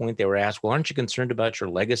 at one point they were asked, well, aren't you concerned about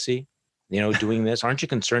your legacy? Doing this, aren't you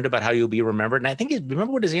concerned about how you'll be remembered? And I think,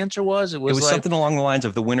 remember what his answer was? It was like, something along the lines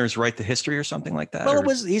of the winners write the history or something like that. Well,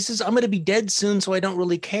 he says, I'm going to be dead soon, so I don't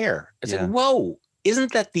really care. I said, whoa,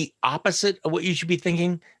 isn't that the opposite of what you should be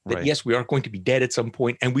thinking? That right. Yes, we are going to be dead at some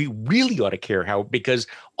point, and we really ought to care because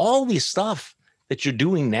all this stuff that you're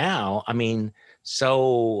doing now, I mean,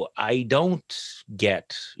 so I don't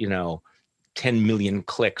get, 10 million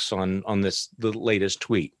clicks on the latest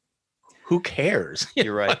tweet. Who cares?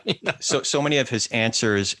 You're right. So many of his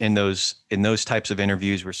answers in those types of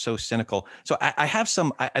interviews were so cynical. So I have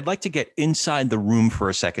I'd like to get inside the room for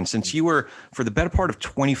a second, since you were, for the better part of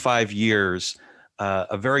 25 years,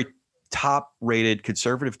 a very top-rated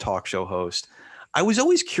conservative talk show host. I was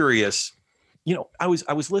always curious. I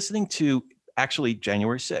was listening to actually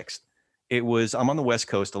January 6th. I'm on the West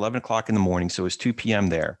Coast, 11 o'clock in the morning, so it was 2 p.m.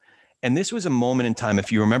 there. And this was a moment in time,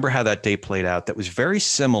 if you remember how that day played out, that was very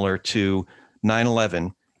similar to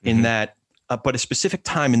 9/11 in that, but a specific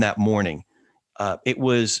time in that morning. It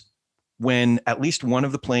was when at least one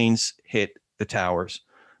of the planes hit the towers,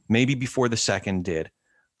 maybe before the second did.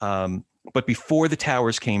 But before the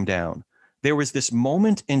towers came down, there was this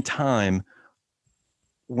moment in time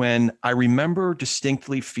when I remember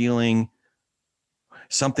distinctly feeling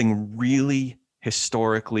something really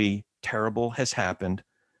historically terrible has happened.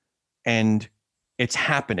 And it's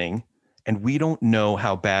happening, and we don't know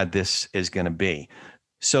how bad this is going to be.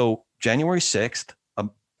 So January 6th, a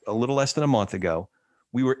little less than a month ago,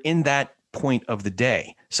 we were in that point of the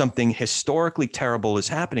day. Something historically terrible is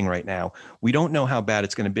happening right now. We don't know how bad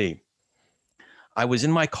it's going to be. I was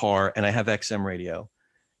in my car and I have XM radio,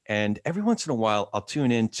 and every once in a while I'll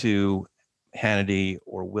tune into Hannity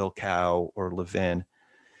or Will Cow or Levin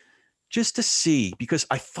just to see, because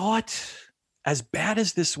I thought, as bad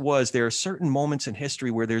as this was, there are certain moments in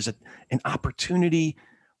history where there's an opportunity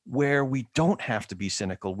where we don't have to be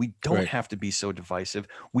cynical. We don't have to be so divisive.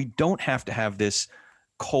 We don't have to have this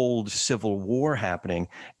cold civil war happening.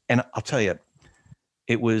 And I'll tell you,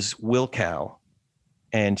 it was Will Cow,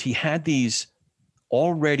 and he had these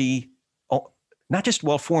already not just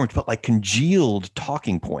well-formed, but like congealed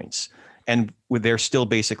talking points. And they're still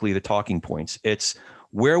basically the talking points. It's,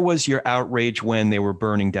 where was your outrage when they were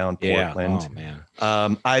burning down Portland? Yeah. Oh,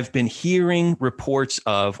 man. I've been hearing reports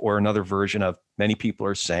of, or another version of, many people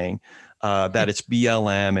are saying that it's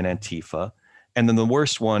BLM and Antifa. And then the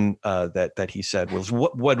worst one that he said was,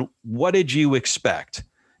 what did you expect?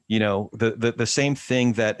 You know, the same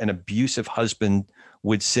thing that an abusive husband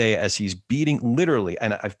would say as he's beating, literally.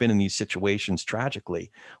 And I've been in these situations tragically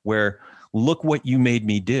where, look what you made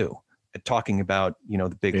me do, talking about, you know,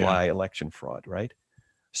 the big lie election fraud, right?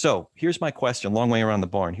 So here's my question, long way around the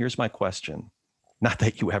barn. Here's my question. Not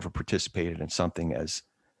that you ever participated in something as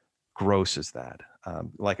gross as that.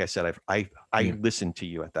 Like I said, I listened to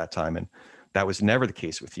you at that time, and that was never the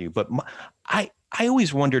case with you. But I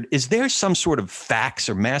always wondered, is there some sort of fax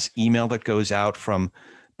or mass email that goes out from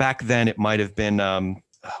back then? It might have been, a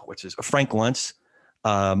Frank Luntz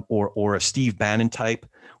or a Steve Bannon type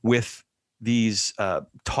with these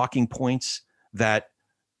talking points that,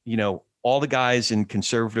 you know, all the guys in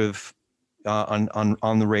conservative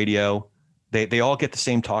on the radio, they all get the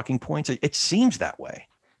same talking points. It seems that way.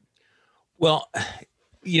 Well,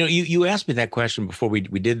 you know, you asked me that question before we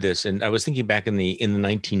did this, and I was thinking back in the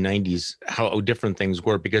 1990s how different things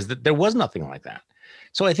were, because there was nothing like that.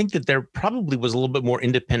 So I think that there probably was a little bit more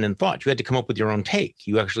independent thought. You had to come up with your own take.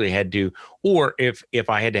 You actually had to, or if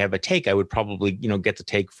I had to have a take, I would probably, you know, get the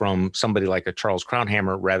take from somebody like a Charles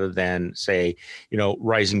Crownhammer rather than, say, you know,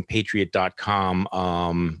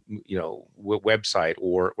 risingpatriot.com, you know, website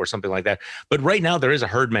or something like that. But right now there is a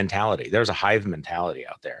herd mentality. There's a hive mentality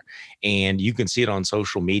out there, and you can see it on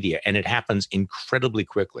social media, and it happens incredibly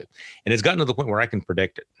quickly. And it's gotten to the point where I can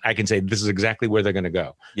predict it. I can say, this is exactly where they're going to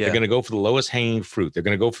go. Yeah. They're going to go for the lowest hanging fruit. They're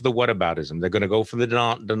going to go for the whataboutism. They're going to go for the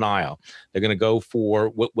denial. They're going to go for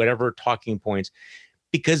whatever talking points,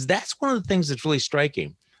 because that's one of the things that's really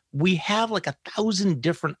striking. We have like 1,000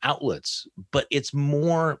 different outlets, but it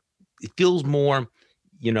feels more,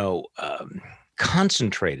 you know,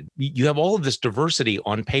 concentrated. You have all of this diversity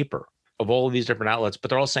on paper of all of these different outlets, but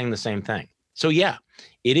they're all saying the same thing. So yeah,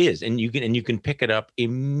 it is. And you can pick it up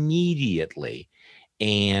immediately.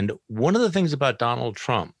 And one of the things about Donald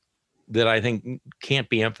Trump that I think can't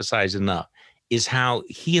be emphasized enough is how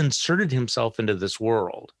he inserted himself into this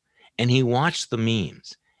world, and he watched the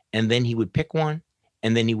memes, and then he would pick one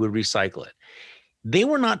and then he would recycle it. They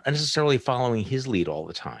were not necessarily following his lead all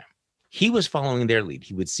the time. He was following their lead.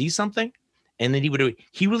 He would see something and then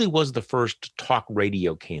he really was the first talk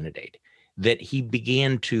radio candidate that he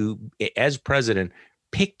began to, as president,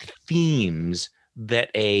 pick themes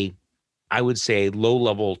that I would say,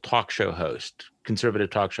 low-level talk show host, conservative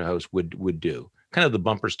talk show host would do, kind of the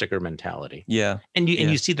bumper sticker mentality. Yeah. And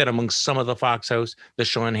you see that amongst some of the Fox hosts, the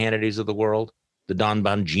Sean Hannitys of the world, the Don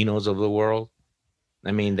Bonginos of the world.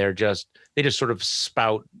 I mean, they just sort of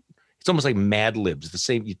spout. It's almost like Mad Libs. The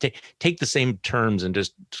same, you take the same terms and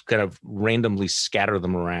just kind of randomly scatter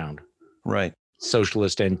them around. Right.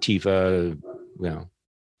 Socialist, Antifa, you know.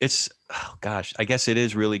 It's, oh gosh, I guess it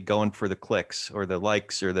is really going for the clicks or the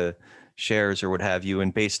likes or the shares or what have you,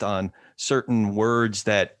 and based on certain words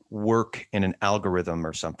that work in an algorithm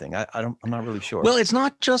or something. I'm not really sure. Well, it's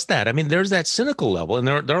not just that. I mean, there's that cynical level, and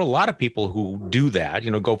there are a lot of people who do that,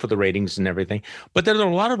 you know, go for the ratings and everything. But there are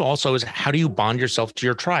a lot of also is, how do you bond yourself to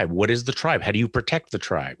your tribe? What is the tribe? How do you protect the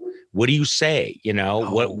tribe? What do you say? You know,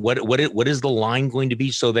 what is the line going to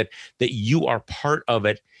be so that you are part of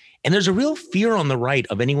it? And there's a real fear on the right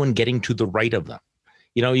of anyone getting to the right of them.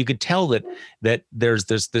 You know, you could tell that there's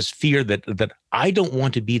this fear that I don't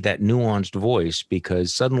want to be that nuanced voice,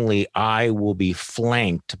 because suddenly I will be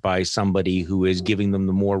flanked by somebody who is giving them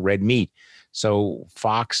the more red meat. So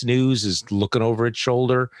Fox News is looking over its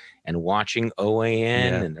shoulder and watching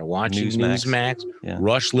OAN, and they're watching Newsmax. Yeah.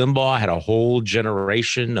 Rush Limbaugh had a whole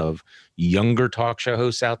generation of younger talk show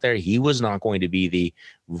hosts out there. He was not going to be the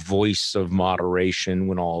voice of moderation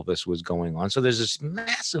when all of this was going on. So there's this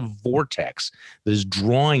massive vortex that is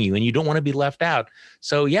drawing you, and you don't want to be left out.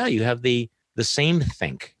 So yeah, you have the same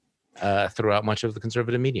think throughout much of the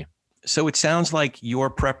conservative media. So it sounds like your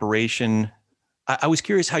preparation. I was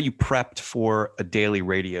curious how you prepped for a daily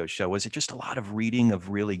radio show. Was it just a lot of reading of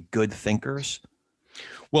really good thinkers?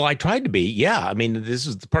 Well, I tried to be. Yeah. I mean, this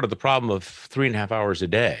is part of the problem of 3.5 hours a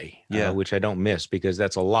day, Yeah. which I don't miss because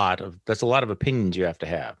that's a lot of opinions you have to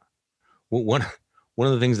have. One one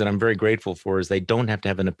of the things that I'm very grateful for is they don't have to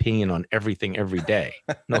have an opinion on everything every day.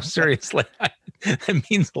 No, seriously, it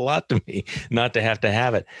means a lot to me not to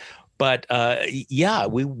have it. But yeah,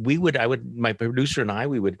 my producer and I,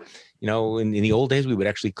 we would, in the old days, we would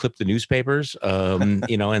actually clip the newspapers, and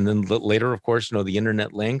then later, of course, the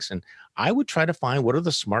internet links. And I would try to find what are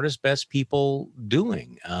the smartest, best people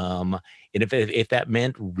doing. And if that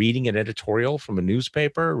meant reading an editorial from a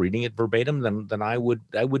newspaper, reading it verbatim, then I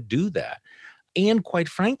would do that. And quite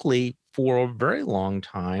frankly, for a very long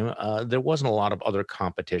time, there wasn't a lot of other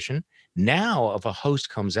competition. Now, if a host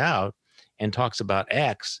comes out and talks about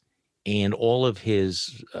X, and all of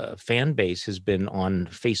his fan base has been on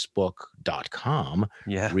Facebook.com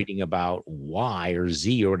Yeah. reading about Y or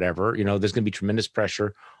Z or whatever, there's going to be tremendous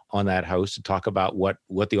pressure on that host to talk about what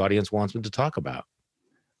the audience wants him to talk about.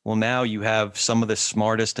 Well, now you have some of the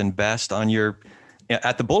smartest and best on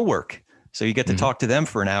at the Bulwark. So you get to talk to them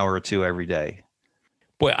for an hour or two every day.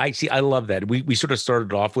 Boy, I love that. We sort of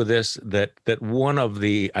started off with this, that one of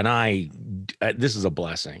the, and this is a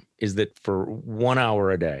blessing, is that for 1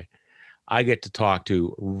 hour a day, I get to talk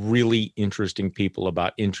to really interesting people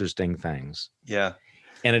about interesting things. Yeah.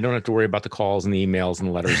 And I don't have to worry about the calls and the emails and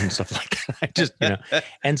the letters and stuff like that. I just,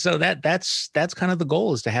 and so that's kind of the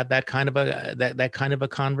goal, is to have that kind of a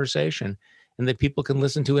conversation, and that people can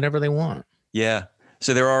listen to whenever they want. Yeah.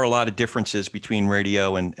 So there are a lot of differences between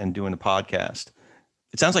radio and doing the podcast.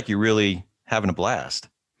 It sounds like you're really having a blast.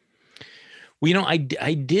 Well, I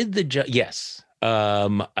did yes.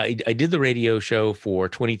 I did the radio show for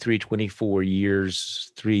 23, 24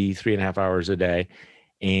 years, 3.5 hours a day.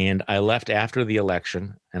 And I left after the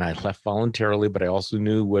election, and I left voluntarily, but I also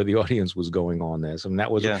knew where the audience was going on this. And that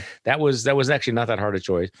was actually not that hard a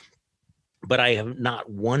choice. But I have not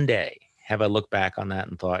one day have I looked back on that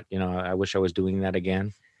and thought, I wish I was doing that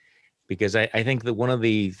again. Because I think that one of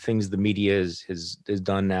the things the media has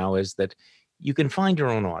done now is that you can find your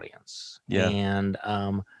own audience. Yeah. And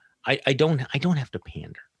I don't have to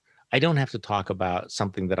pander. I don't have to talk about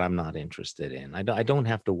something that I'm not interested in. I don't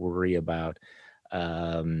have to worry about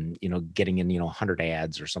getting in 100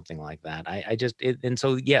 ads or something like that. And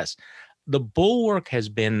so yes, the Bulwark has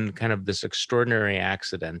been kind of this extraordinary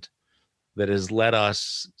accident that has let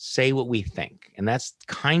us say what we think. And that's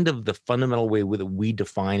kind of the fundamental way that we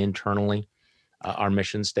define internally. Our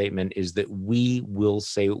mission statement is that we will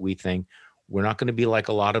say what we think. We're not going to be like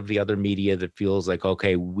a lot of the other media that feels like,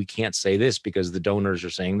 okay, we can't say this because the donors are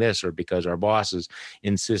saying this, or because our bosses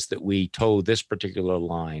insist that we toe this particular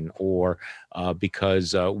line, or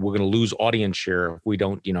because we're going to lose audience share if we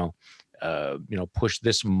don't, push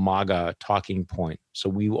this MAGA talking point. So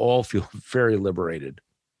we all feel very liberated.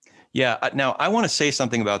 Yeah. Now, I want to say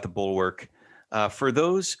something about the Bulwark. For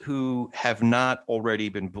those who have not already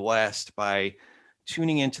been blessed by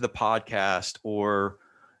tuning into the podcast or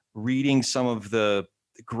reading some of the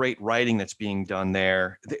great writing that's being done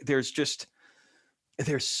there, there's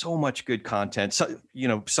so much good content. So,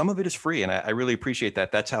 some of it is free, and I really appreciate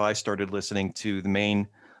that. That's how I started listening to the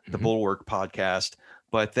Bulwark podcast.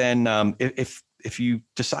 But then if you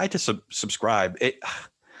decide to subscribe,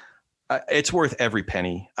 it's worth every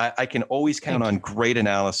penny. I can always count on great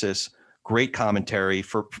analysis, great commentary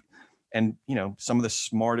and some of the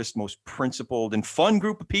smartest, most principled and fun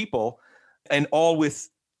group of people, and all with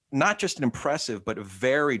not just an impressive, but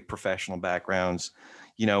varied professional backgrounds.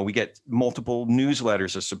 We get multiple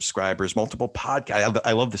newsletters as subscribers, multiple podcasts.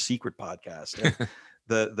 I love the secret podcast.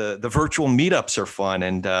 the virtual meetups are fun,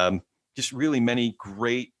 and just really many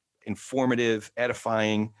great, informative,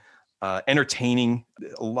 edifying, entertaining,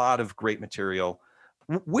 a lot of great material.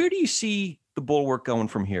 Where do you see the Bulwark going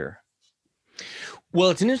from here? Well,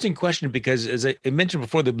 it's an interesting question because, as I mentioned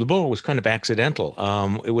before, the Bulwark was kind of accidental.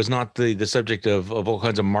 It was not the subject of all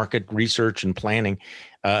kinds of market research and planning.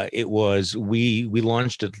 It was we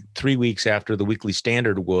launched it 3 weeks after the Weekly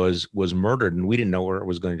Standard was murdered, and we didn't know where it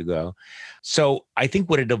was going to go. So I think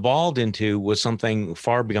what it evolved into was something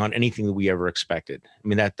far beyond anything that we ever expected. I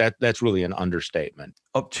mean, that's really an understatement.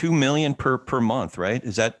 Up 2 million per month, right?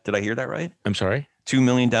 Did I hear that right? I'm sorry? 2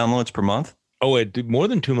 million downloads per month? Oh, it did more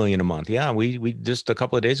than 2 million a month. Yeah, we just a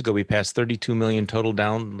couple of days ago we passed 32 million total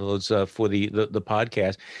downloads for the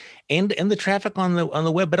podcast, and the traffic on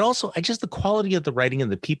the web, but also just the quality of the writing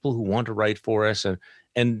and the people who want to write for us,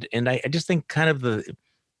 and I just think kind of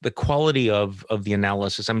the quality of the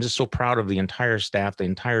analysis. I'm just so proud of the entire staff, the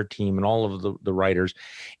entire team, and all of the writers.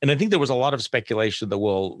 And I think there was a lot of speculation that,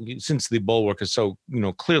 well, since the Bulwark is so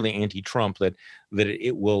clearly anti-Trump, that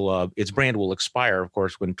it will its brand will expire, of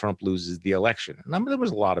course, when Trump loses the election. And there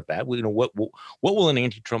was a lot of that. What will an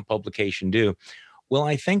anti-Trump publication do? Well,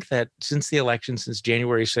 I think that since the election, since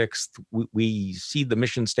January 6th, we see the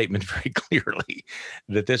mission statement very clearly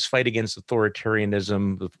that this fight against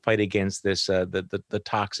authoritarianism, the fight against this, the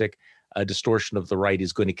toxic distortion of the right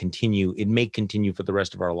is going to continue. It may continue for the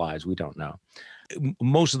rest of our lives. We don't know.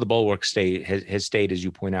 Most of the Bulwark has stayed, as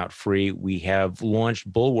you point out, free. We have launched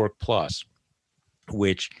Bulwark Plus,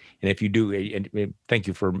 which, and if you do, and thank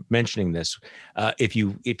you for mentioning this, if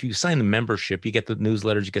you sign the membership, you get the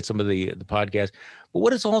newsletters, you get some of the podcasts. But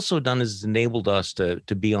what it's also done is enabled us to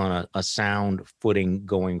be on a sound footing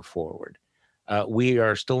going forward. We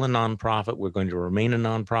are still a nonprofit. We're going to remain a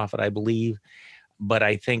nonprofit, I believe. But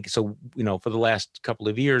I think so. For the last couple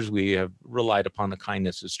of years, we have relied upon the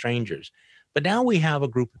kindness of strangers. But now we have a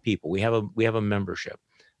group of people. We have a membership,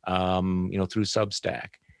 through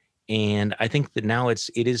Substack. And I think that now it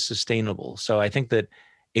is sustainable. So I think that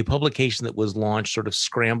a publication that was launched sort of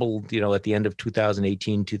scrambled, at the end of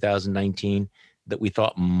 2018, 2019, that we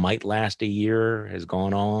thought might last a year has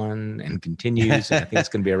gone on and continues. And I think it's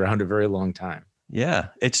going to be around a very long time. Yeah.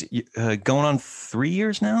 It's going on 3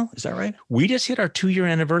 years now. Is that right? We just hit our 2-year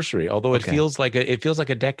anniversary, although it feels like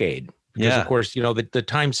a decade. Because of course, the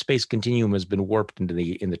time-space continuum has been warped in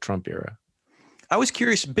the Trump era. I was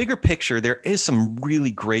curious, bigger picture, there is some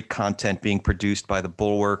really great content being produced by the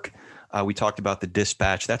Bulwark. We talked about the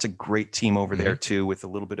Dispatch. That's a great team over there too, with a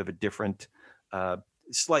little bit of a different,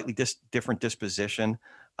 slightly different disposition.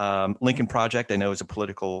 Lincoln Project, I know, is a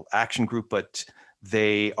political action group, but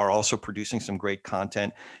they are also producing some great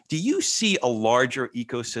content. Do you see a larger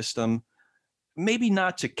ecosystem, maybe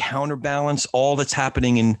not to counterbalance all that's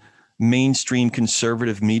happening in mainstream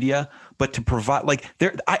conservative media, but to provide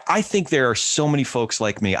I think there are so many folks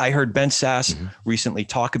like me. I heard Ben Sass recently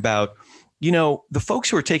talk about, the folks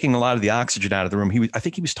who are taking a lot of the oxygen out of the room. I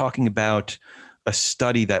think he was talking about a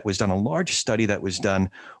study that was done, a large study that was done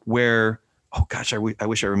where, oh gosh, I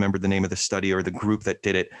wish I remembered the name of the study or the group that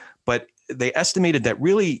did it, but they estimated that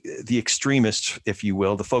really the extremists, if you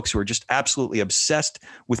will, the folks who are just absolutely obsessed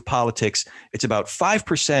with politics, it's about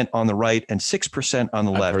 5% on the right and 6% on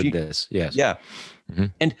the left. I've heard this, yes. Yeah.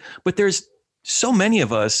 But there's so many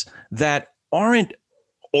of us that aren't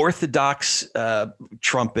orthodox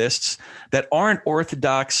Trumpists, that aren't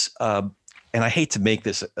orthodox, and I hate to make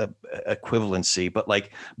this equivalency, but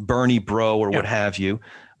like Bernie bro or what have you.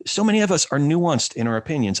 So many of us are nuanced in our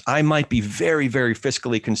opinions. I might be very, very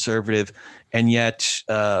fiscally conservative, and yet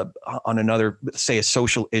on another, say a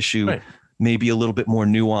social issue, maybe a little bit more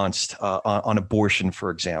nuanced on abortion, for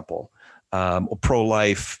example, or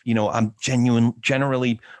pro-life. I'm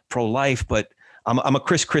generally pro-life, but I'm a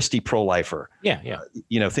Chris Christie pro-lifer. Yeah.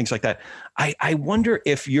 Things like that. I wonder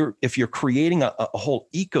if you're creating a whole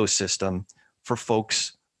ecosystem for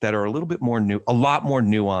folks that are a little bit more a lot more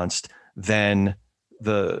nuanced than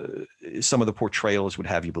some of the portrayals would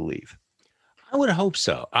have you believe. I would hope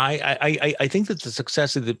so. I think that the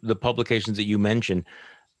success of the publications that you mentioned,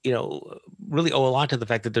 really owe a lot to the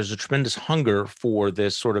fact that there's a tremendous hunger for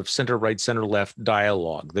this sort of center-right, center-left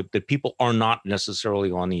dialogue, that people are not necessarily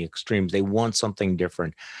on the extremes. They want something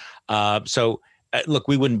different. Look,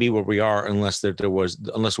 we wouldn't be where we are unless there was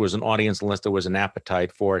an audience, unless there was an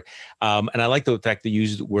appetite for it. And I like the fact that you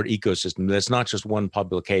use the word ecosystem. That's not just one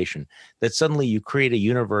publication. That suddenly you create a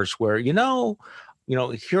universe where,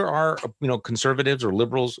 here are, conservatives or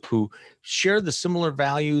liberals who share the similar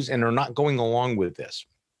values and are not going along with this.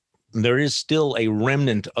 There is still a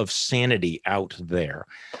remnant of sanity out there.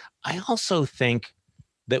 I also think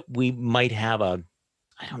that we might have I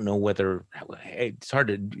don't know whether it's hard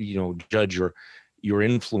to, judge your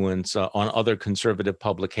influence on other conservative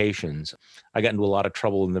publications. I got into a lot of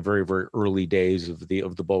trouble in the very, very early days of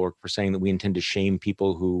the Bulwark for saying that we intend to shame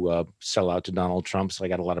people who sell out to Donald Trump. So I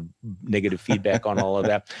got a lot of negative feedback on all of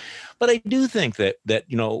that. But I do think that that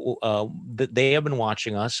they have been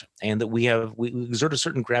watching us, and that we exert a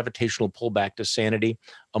certain gravitational pullback to sanity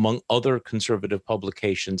among other conservative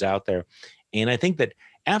publications out there. And I think that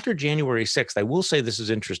after January 6th, I will say this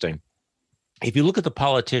is interesting. If you look at the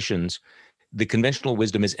politicians, the conventional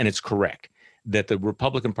wisdom is, and it's correct, that the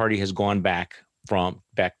Republican Party has gone back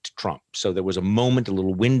to Trump. So there was a moment, a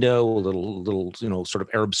little window, a little sort of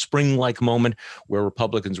Arab Spring-like moment where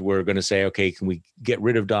Republicans were going to say, okay, can we get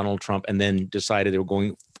rid of Donald Trump? And then decided they were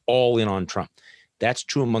going all in on Trump. That's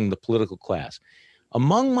true among the political class.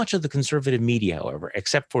 Among much of the conservative media, however,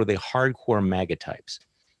 except for the hardcore MAGA types,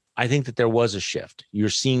 I think that there was a shift. You're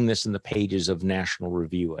seeing this in the pages of National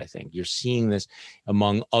Review, I think. You're seeing this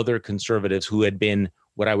among other conservatives who had been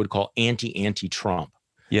what I would call anti-Trump.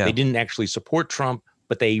 Yeah. They didn't actually support Trump,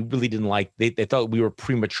 but they really didn't like, they thought we were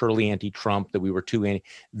prematurely anti-Trump, that we were too anti.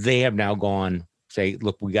 They have now gone, say,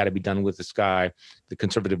 look, we got to be done with this guy. The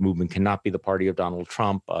conservative movement cannot be the party of Donald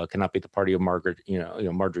Trump, cannot be the party of Marjorie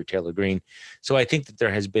Taylor Greene. So I think that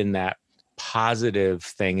there has been that positive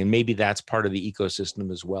thing, and maybe that's part of the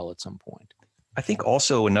ecosystem as well at some point. I think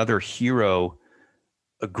also another hero,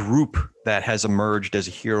 a group that has emerged as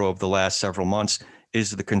a hero of the last several months,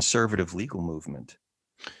 is the conservative legal movement.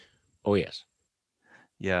 Oh, yes.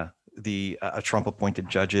 Yeah. The Trump appointed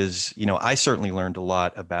judges, I certainly learned a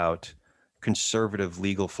lot about conservative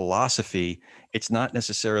legal philosophy. It's not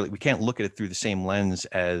necessarily, we can't look at it through the same lens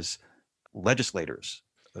as legislators.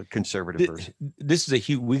 Conservative. This is a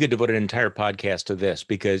huge, we could devote an entire podcast to this,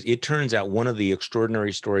 because it turns out one of the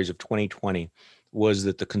extraordinary stories of 2020 was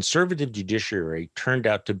that the conservative judiciary turned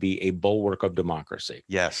out to be a bulwark of democracy.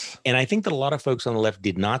 Yes. And I think that a lot of folks on the left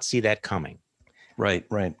did not see that coming. Right.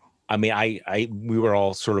 I mean, we were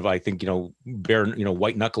all sort of, I think,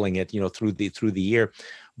 white knuckling it, through the year.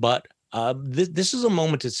 But this is a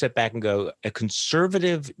moment to sit back and go, a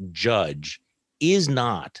conservative judge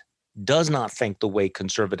does not think the way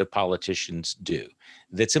conservative politicians do.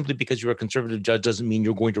 That simply because you're a conservative judge doesn't mean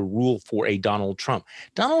you're going to rule for a Donald Trump.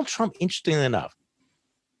 Donald Trump, interestingly enough,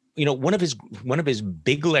 one of his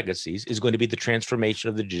big legacies is going to be the transformation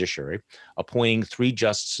of the judiciary, appointing 3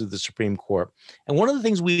 justices to the Supreme Court. And one of the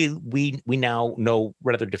things we now know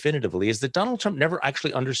rather definitively is that Donald Trump never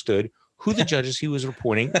actually understood who the judges he was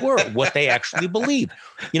appointing were, what they actually believed.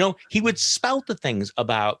 He would spout the things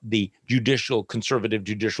about the conservative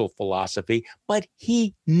judicial philosophy, but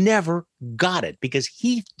he never got it, because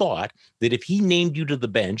he thought that if he named you to the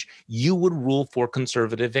bench, you would rule for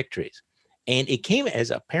conservative victories. And it came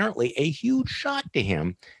as apparently a huge shock to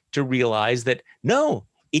him to realize that, no,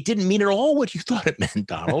 it didn't mean at all what you thought it meant,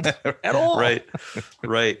 Donald, at all.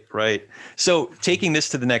 Right. So taking this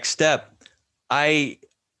to the next step, I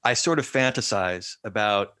sort of fantasize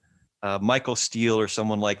about Michael Steele or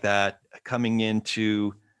someone like that coming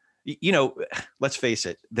into, let's face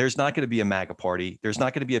it, there's not going to be a MAGA party. There's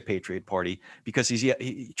not going to be a Patriot Party, because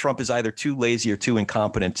Trump is either too lazy or too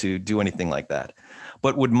incompetent to do anything like that.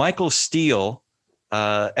 But would Michael Steele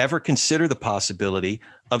ever consider the possibility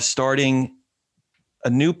of starting a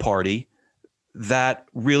new party that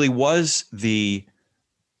really was the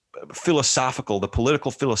political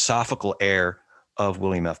philosophical heir of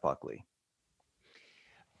William F. Buckley?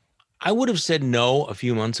 I would have said no a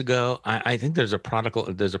few months ago. I think there's a process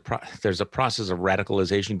of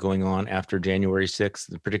radicalization going on after January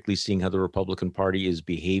 6th, particularly seeing how the Republican Party is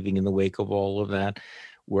behaving in the wake of all of that,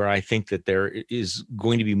 where I think that there is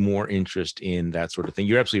going to be more interest in that sort of thing.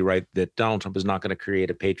 You're absolutely right that Donald Trump is not going to create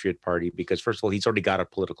a Patriot Party, because, first of all, he's already got a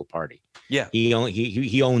political party. Yeah. He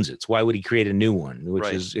owns it. So why would he create a new one, which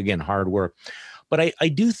is, again, hard work. But I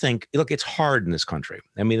do think, look, it's hard in this country.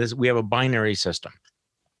 I mean, we have a binary system.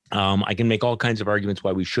 I can make all kinds of arguments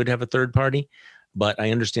why we should have a third party, but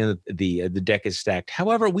I understand that the deck is stacked.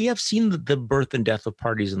 However, we have seen the birth and death of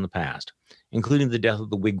parties in the past, including the death of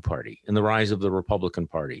the Whig Party and the rise of the Republican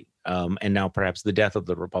Party, and now perhaps the death of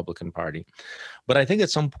the Republican Party. But I think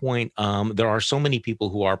at some point there are so many people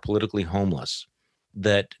who are politically homeless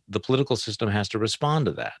that the political system has to respond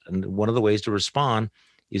to that. And one of the ways to respond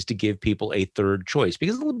is to give people a third choice.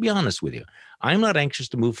 Because let's be honest with you, I'm not anxious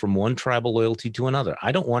to move from one tribal loyalty to another.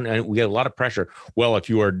 I don't want, and we get a lot of pressure. Well, if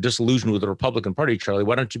you are disillusioned with the Republican Party, Charlie,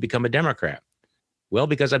 why don't you become a Democrat? Well,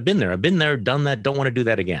 because I've been there, done that, don't want to do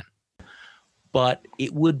that again. But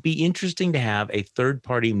it would be interesting to have a third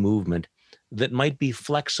party movement that might be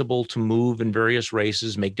flexible to move in various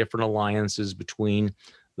races, make different alliances between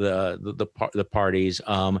the parties,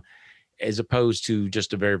 as opposed to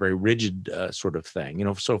just a very, very rigid sort of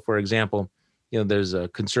thing. So for example, there's a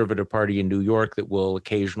conservative party in New York that will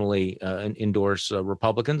occasionally endorse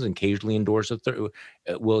Republicans and occasionally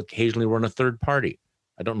will occasionally run a third party.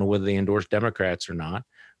 I don't know whether they endorse Democrats or not,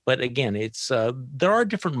 but again, it's there are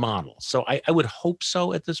different models. So I would hope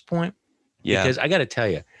so at this point. Yeah. Because I got to tell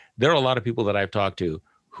you, there are a lot of people that I've talked to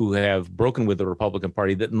who have broken with the Republican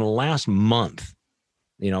Party that in the last month,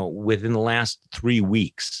 within the last 3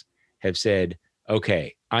 weeks, have said,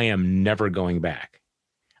 okay, I am never going back.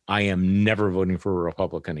 I am never voting for a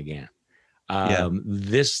Republican again.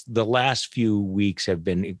 The last few weeks have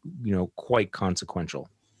been, quite consequential.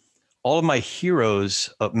 All of my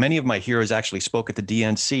heroes, many of my heroes actually spoke at the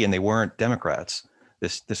DNC, and they weren't Democrats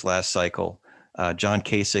this last cycle. John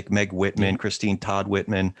Kasich, Meg Whitman, Christine Todd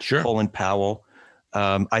Whitman, sure. Colin Powell.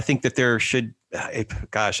 I think that there should,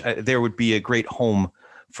 there would be a great home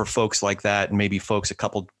for folks like that, and maybe folks a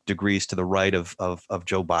couple degrees to the right of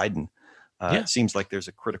Joe Biden. It seems like there's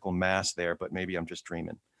a critical mass there, but maybe I'm just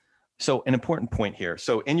dreaming. So an important point here.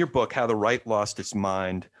 So in your book, How the Right Lost Its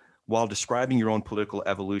Mind, while describing your own political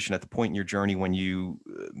evolution at the point in your journey when you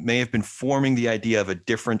may have been forming the idea of a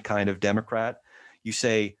different kind of Democrat, you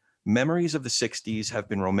say, memories of the 60s have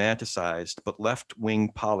been romanticized, but left-wing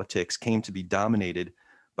politics came to be dominated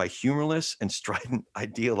by humorless and strident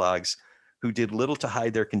ideologues who did little to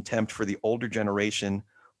hide their contempt for the older generation,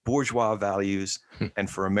 bourgeois values, and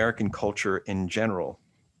for American culture in general.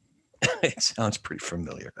 It sounds pretty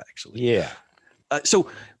familiar, actually. Yeah. So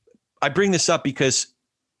I bring this up because,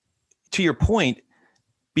 to your point,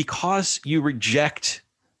 because you reject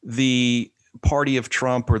the party of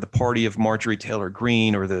Trump or the party of Marjorie Taylor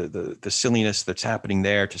Greene or the silliness that's happening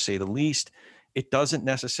there, to say the least, it doesn't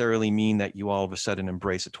necessarily mean that you all of a sudden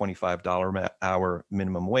embrace a $25 hour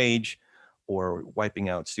minimum wage or wiping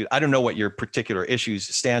out students. I don't know what your particular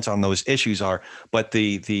stance on those issues are, but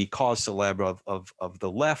the cause célèbre of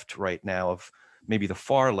the left right now, of maybe the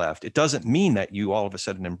far left, it doesn't mean that you all of a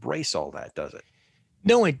sudden embrace all that, does it?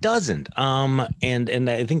 No, it doesn't. And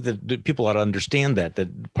I think that people ought to understand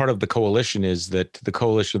that part of the coalition is that the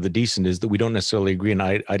coalition of the decent is that we don't necessarily agree on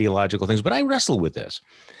ideological things, but I wrestle with this.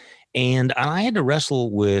 And I had to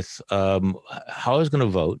wrestle with how I was going to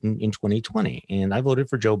vote in 2020. And I voted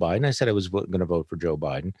for Joe Biden. I said I was going to vote for Joe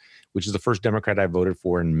Biden, which is the first Democrat I voted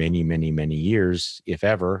for in many, many, many years, if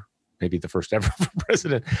ever. Maybe the first ever for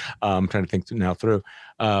president. I'm trying to think now through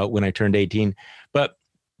when I turned 18. But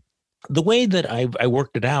the way that I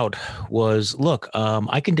worked it out was, look,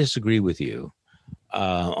 I can disagree with you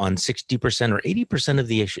on 60% or 80% of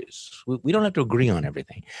the issues. We don't have to agree on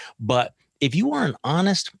everything. But if you are an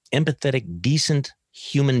honest, empathetic, decent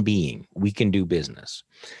human being, we can do business.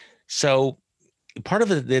 So part of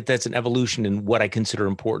it, that's an evolution in what I consider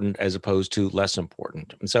important as opposed to less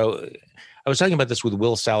important. And so I was talking about this with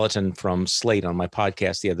Will Salatin from Slate on my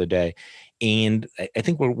podcast the other day. And I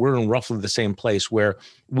think we're in roughly the same place where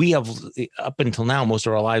we have, up until now, most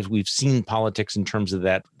of our lives, we've seen politics in terms of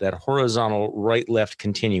that horizontal right-left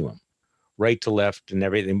continuum, right to left and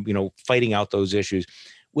everything, fighting out those issues.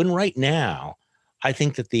 When right now, I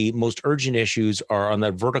think that the most urgent issues are on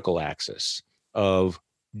that vertical axis of,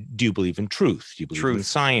 do you believe in truth? Do you believe in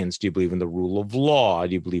science? Do you believe in the rule of law?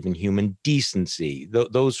 Do you believe in human decency?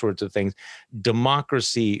 Those sorts of things.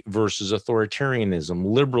 Democracy versus authoritarianism,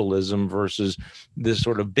 liberalism versus this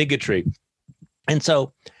sort of bigotry. And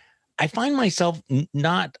so I find myself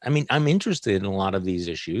I'm interested in a lot of these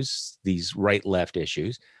issues, these right-left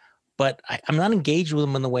issues, but I'm not engaged with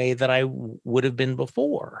them in the way that I would have been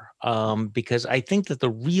before, because I think that the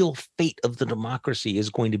real fate of the democracy is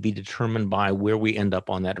going to be determined by where we end up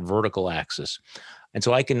on that vertical axis. And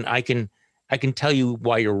so I can tell you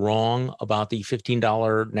why you're wrong about the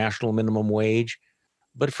 $15 national minimum wage,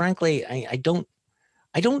 but frankly, I don't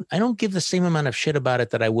give the same amount of shit about it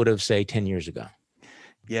that I would have, say, 10 years ago.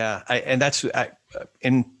 Yeah,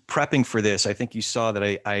 in prepping for this, I think you saw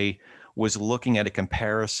that I was looking at a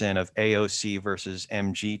comparison of AOC versus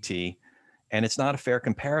MGT, and it's not a fair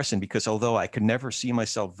comparison because although I could never see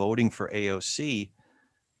myself voting for AOC,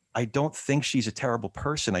 I don't think she's a terrible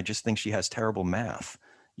person. I just think she has terrible math.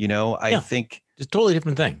 I think it's a totally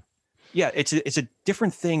different thing. Yeah, it's a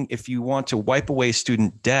different thing if you want to wipe away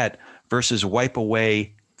student debt versus wipe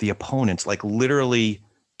away the opponents, like literally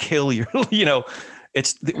kill your,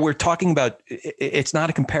 we're talking about, it's not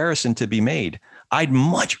a comparison to be made. I'd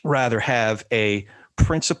much rather have a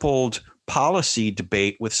principled policy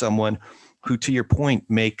debate with someone who, to your point,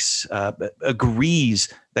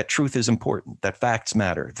 agrees that truth is important, that facts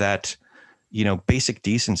matter, that, basic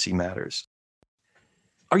decency matters.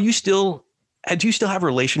 Do you still have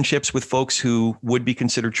relationships with folks who would be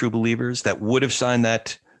considered true believers that would have signed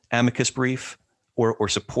that amicus brief or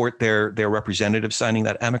support their representative signing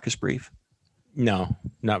that amicus brief? No,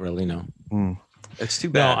 not really. No. It's too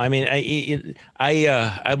bad. No, I mean,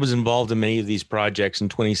 I was involved in many of these projects in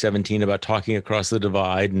 2017 about talking across the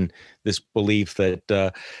divide and this belief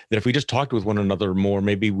that if we just talked with one another more,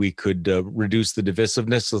 maybe we could reduce the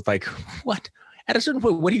divisiveness. It's like, what? At a certain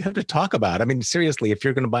point, what do you have to talk about? I mean, seriously, if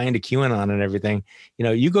you're going to buy into QAnon and everything,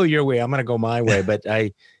 you go your way, I'm going to go my way. But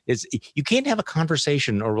you can't have a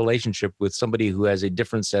conversation or relationship with somebody who has a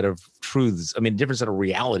different set of truths. I mean, a different set of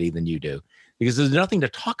reality than you do, because there's nothing to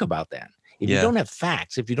talk about then. If you don't have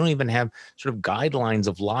facts, if you don't even have sort of guidelines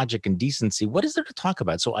of logic and decency, what is there to talk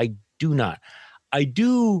about? So I do not. I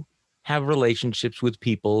do have relationships with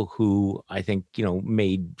people who I think,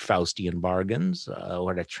 made Faustian bargains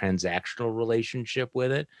or had a transactional relationship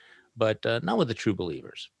with it, but not with the true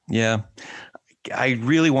believers. Yeah. I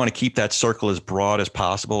really want to keep that circle as broad as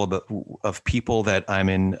possible of people that I'm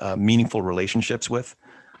in meaningful relationships with.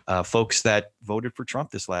 Folks that voted for Trump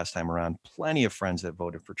this last time around, plenty of friends that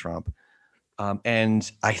voted for Trump.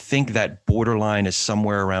 And I think that borderline is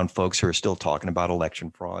somewhere around folks who are still talking about election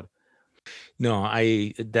fraud. No,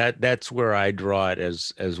 that's where I draw it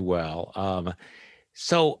as well.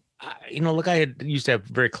 So, look, I used to have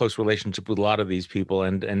a very close relationship with a lot of these people,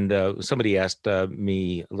 and somebody asked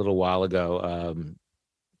me a little while ago,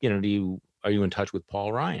 are you in touch with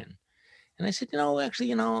Paul Ryan? And I said,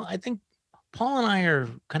 actually, I think Paul and I are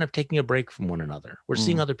kind of taking a break from one another. We're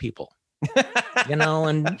seeing other people,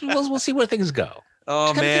 and we'll see where things go. Oh,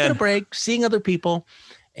 just kind of man. taking a break, seeing other people,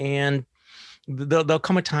 and there'll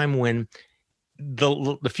come a time when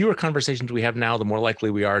the fewer conversations we have now, the more likely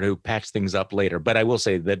we are to patch things up later. But I will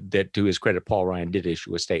say that to his credit, Paul Ryan did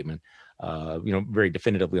issue a statement, very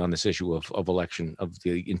definitively on this issue of election, of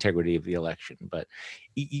the integrity of the election. But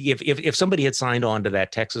if somebody had signed on to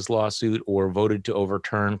that Texas lawsuit or voted to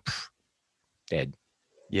overturn, dead.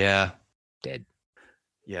 Yeah. Dead.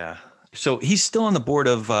 Yeah. So he's still on the board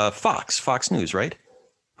of Fox News, right?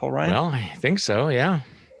 Paul Ryan? Well, I think so. Yeah.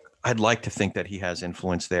 I'd like to think that he has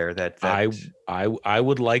influence there. That I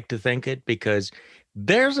would like to think it, because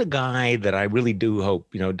there's a guy that I really do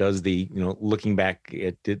hope, does the, looking back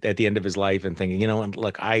at the end of his life and thinking, and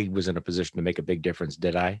look, I was in a position to make a big difference.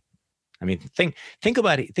 Did I? I mean, think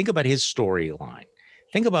about it. Think about his storyline.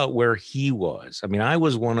 Think about where he was. I mean, I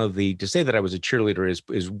was one of to say that I was a cheerleader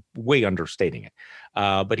is way understating it.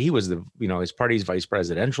 But he was his party's vice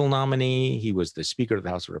presidential nominee. He was the Speaker of the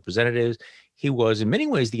House of Representatives. He was in many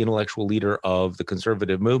ways the intellectual leader of the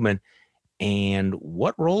conservative movement. And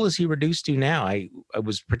what role is he reduced to now? I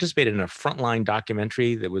was participating in a Frontline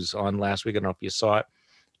documentary that was on last week. I don't know if you saw it,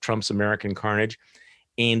 Trump's American Carnage.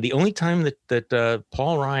 And the only time that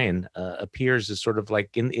Paul Ryan appears is sort of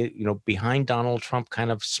like behind Donald Trump,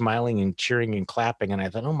 kind of smiling and cheering and clapping. And I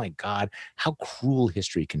thought, oh my God, how cruel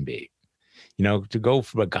history can be. To go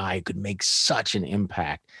from a guy who could make such an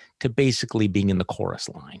impact to basically being in the chorus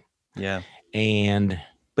line. Yeah.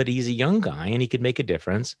 But he's a young guy and he could make a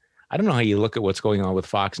difference. I don't know how you look at what's going on with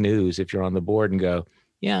Fox News if you're on the board and go,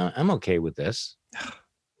 yeah, I'm okay with this.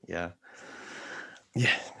 Yeah.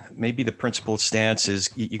 Yeah. Maybe the principled stance is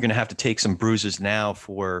you're going to have to take some bruises now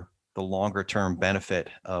for the longer term benefit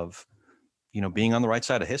of, being on the right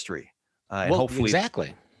side of history. And hopefully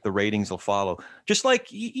exactly the ratings will follow. Just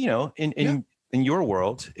like, in your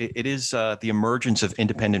world, it is the emergence of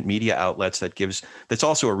independent media outlets that's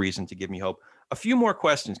also a reason to give me hope. A few more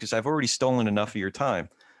questions, because I've already stolen enough of your time.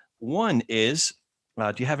 One is,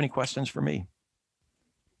 do you have any questions for me?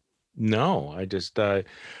 No, so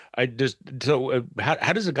how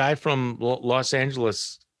does a guy from Los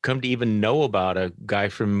Angeles come to even know about a guy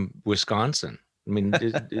from Wisconsin? I mean,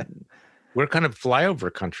 we're kind of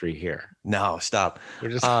flyover country here. No, stop.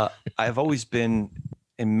 I've always been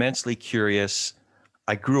immensely curious.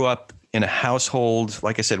 I grew up in a household,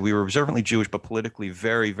 like I said, we were observantly Jewish, but politically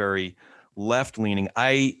very, very left-leaning.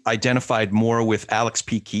 I identified more with Alex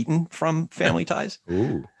P. Keaton from Family Ties.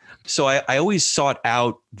 Ooh. So I always sought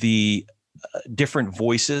out the different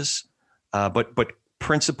voices, but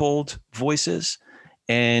principled voices.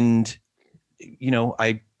 And,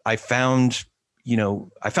 I found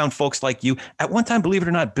folks like you. At one time, believe it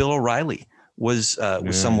or not, Bill O'Reilly was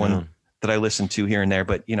someone that I listened to here and there.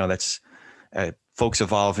 But, that's folks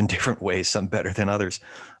evolve in different ways, some better than others.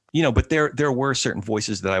 But there were certain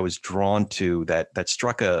voices that I was drawn to that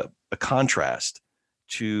struck a contrast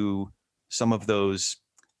to some of those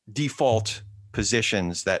default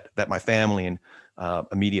positions that my family and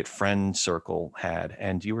immediate friend circle had,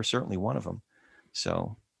 and you were certainly one of them.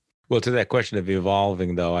 So, well, to that question of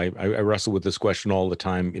evolving, though, I wrestle with this question all the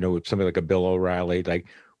time. With somebody like a Bill O'Reilly, like,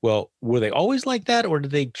 well, were they always like that, or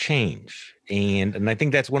did they change? And I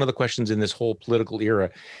think that's one of the questions in this whole political era.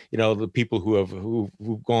 The people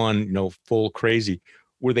who've gone full crazy,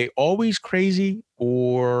 were they always crazy,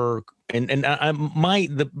 or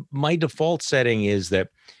my default setting is that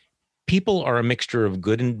people are a mixture of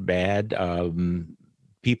good and bad.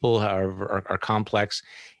 People are complex,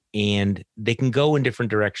 and they can go in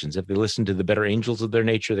different directions. If they listen to the better angels of their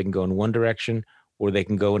nature, they can go in one direction, or they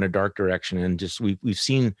can go in a dark direction. And just we've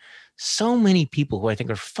seen so many people who I think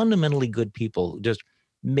are fundamentally good people just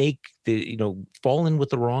make fall in with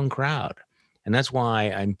the wrong crowd. And that's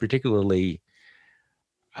why I'm particularly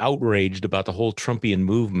outraged about the whole Trumpian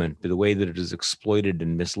movement, the way that it has exploited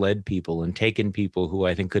and misled people and taken people who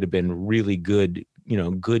I think could have been really good,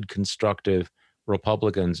 good constructive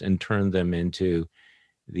Republicans and turned them into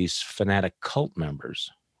these fanatic cult members.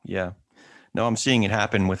 Yeah. No, I'm seeing it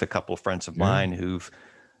happen with a couple of friends of mine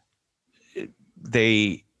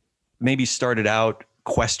they maybe started out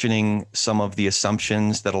questioning some of the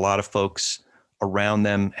assumptions that a lot of folks around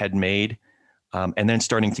them had made, and then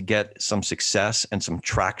starting to get some success and some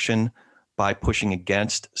traction by pushing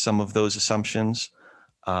against some of those assumptions,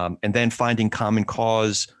 and then finding common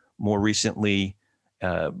cause more recently,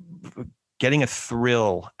 getting a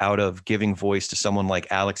thrill out of giving voice to someone like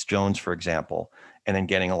Alex Jones, for example, and then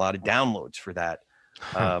getting a lot of downloads for that.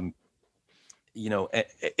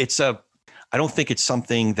 I don't think it's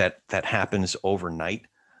something that happens overnight,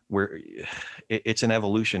 where it's an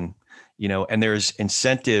evolution, and there's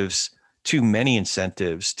too many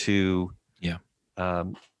incentives to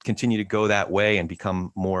continue to go that way and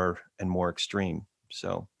become more and more extreme.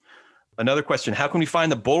 So another question, how can we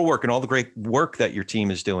find the Bulwark and all the great work that your team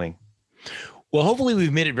is doing? Well, hopefully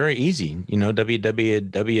we've made it very easy,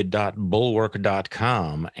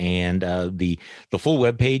 www.bulwark.com. And the full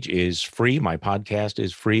webpage is free. My podcast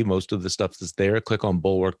is free. Most of the stuff that's there. Click on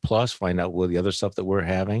Bulwark Plus, find out what the other stuff that we're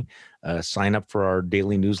having. Sign up for our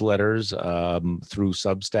daily newsletters through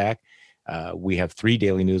Substack. We have 3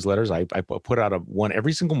 daily newsletters. I put out one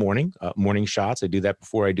every single morning, morning shots. I do that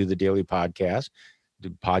before I do the daily podcast. The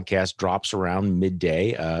podcast drops around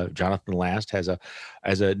midday. Jonathan Last has a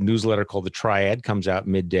newsletter called The Triad, comes out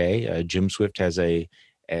midday. Jim Swift has a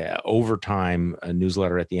overtime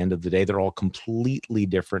newsletter at the end of the day. They're all completely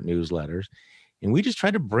different newsletters, and we just try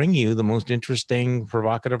to bring you the most interesting,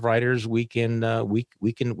 provocative writers we can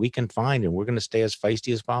find, and we're going to stay as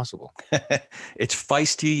feisty as possible. It's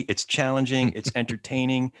feisty, it's challenging, it's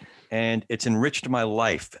entertaining, and it's enriched my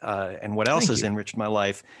life. And what else has enriched my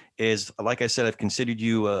life is, like I said, I've considered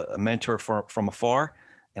you a mentor from afar,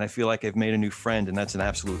 and I feel like I've made a new friend, and that's an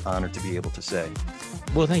absolute honor to be able to say.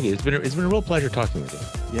 Well, thank you. It's been a real pleasure talking with you.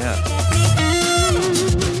 Yeah.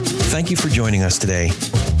 Thank you for joining us today.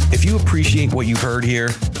 If you appreciate what you've heard here,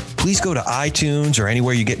 please go to iTunes or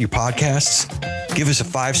anywhere you get your podcasts, give us a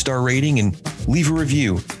 5-star rating and leave a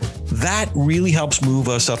review. That really helps move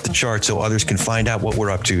us up the chart so others can find out what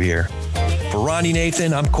we're up to here. For Ronnie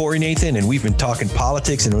Nathan, I'm Corey Nathan, and we've been talking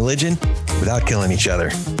politics and religion without killing each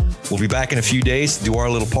other. We'll be back in a few days to do our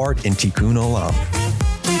little part in Tikkun Olam.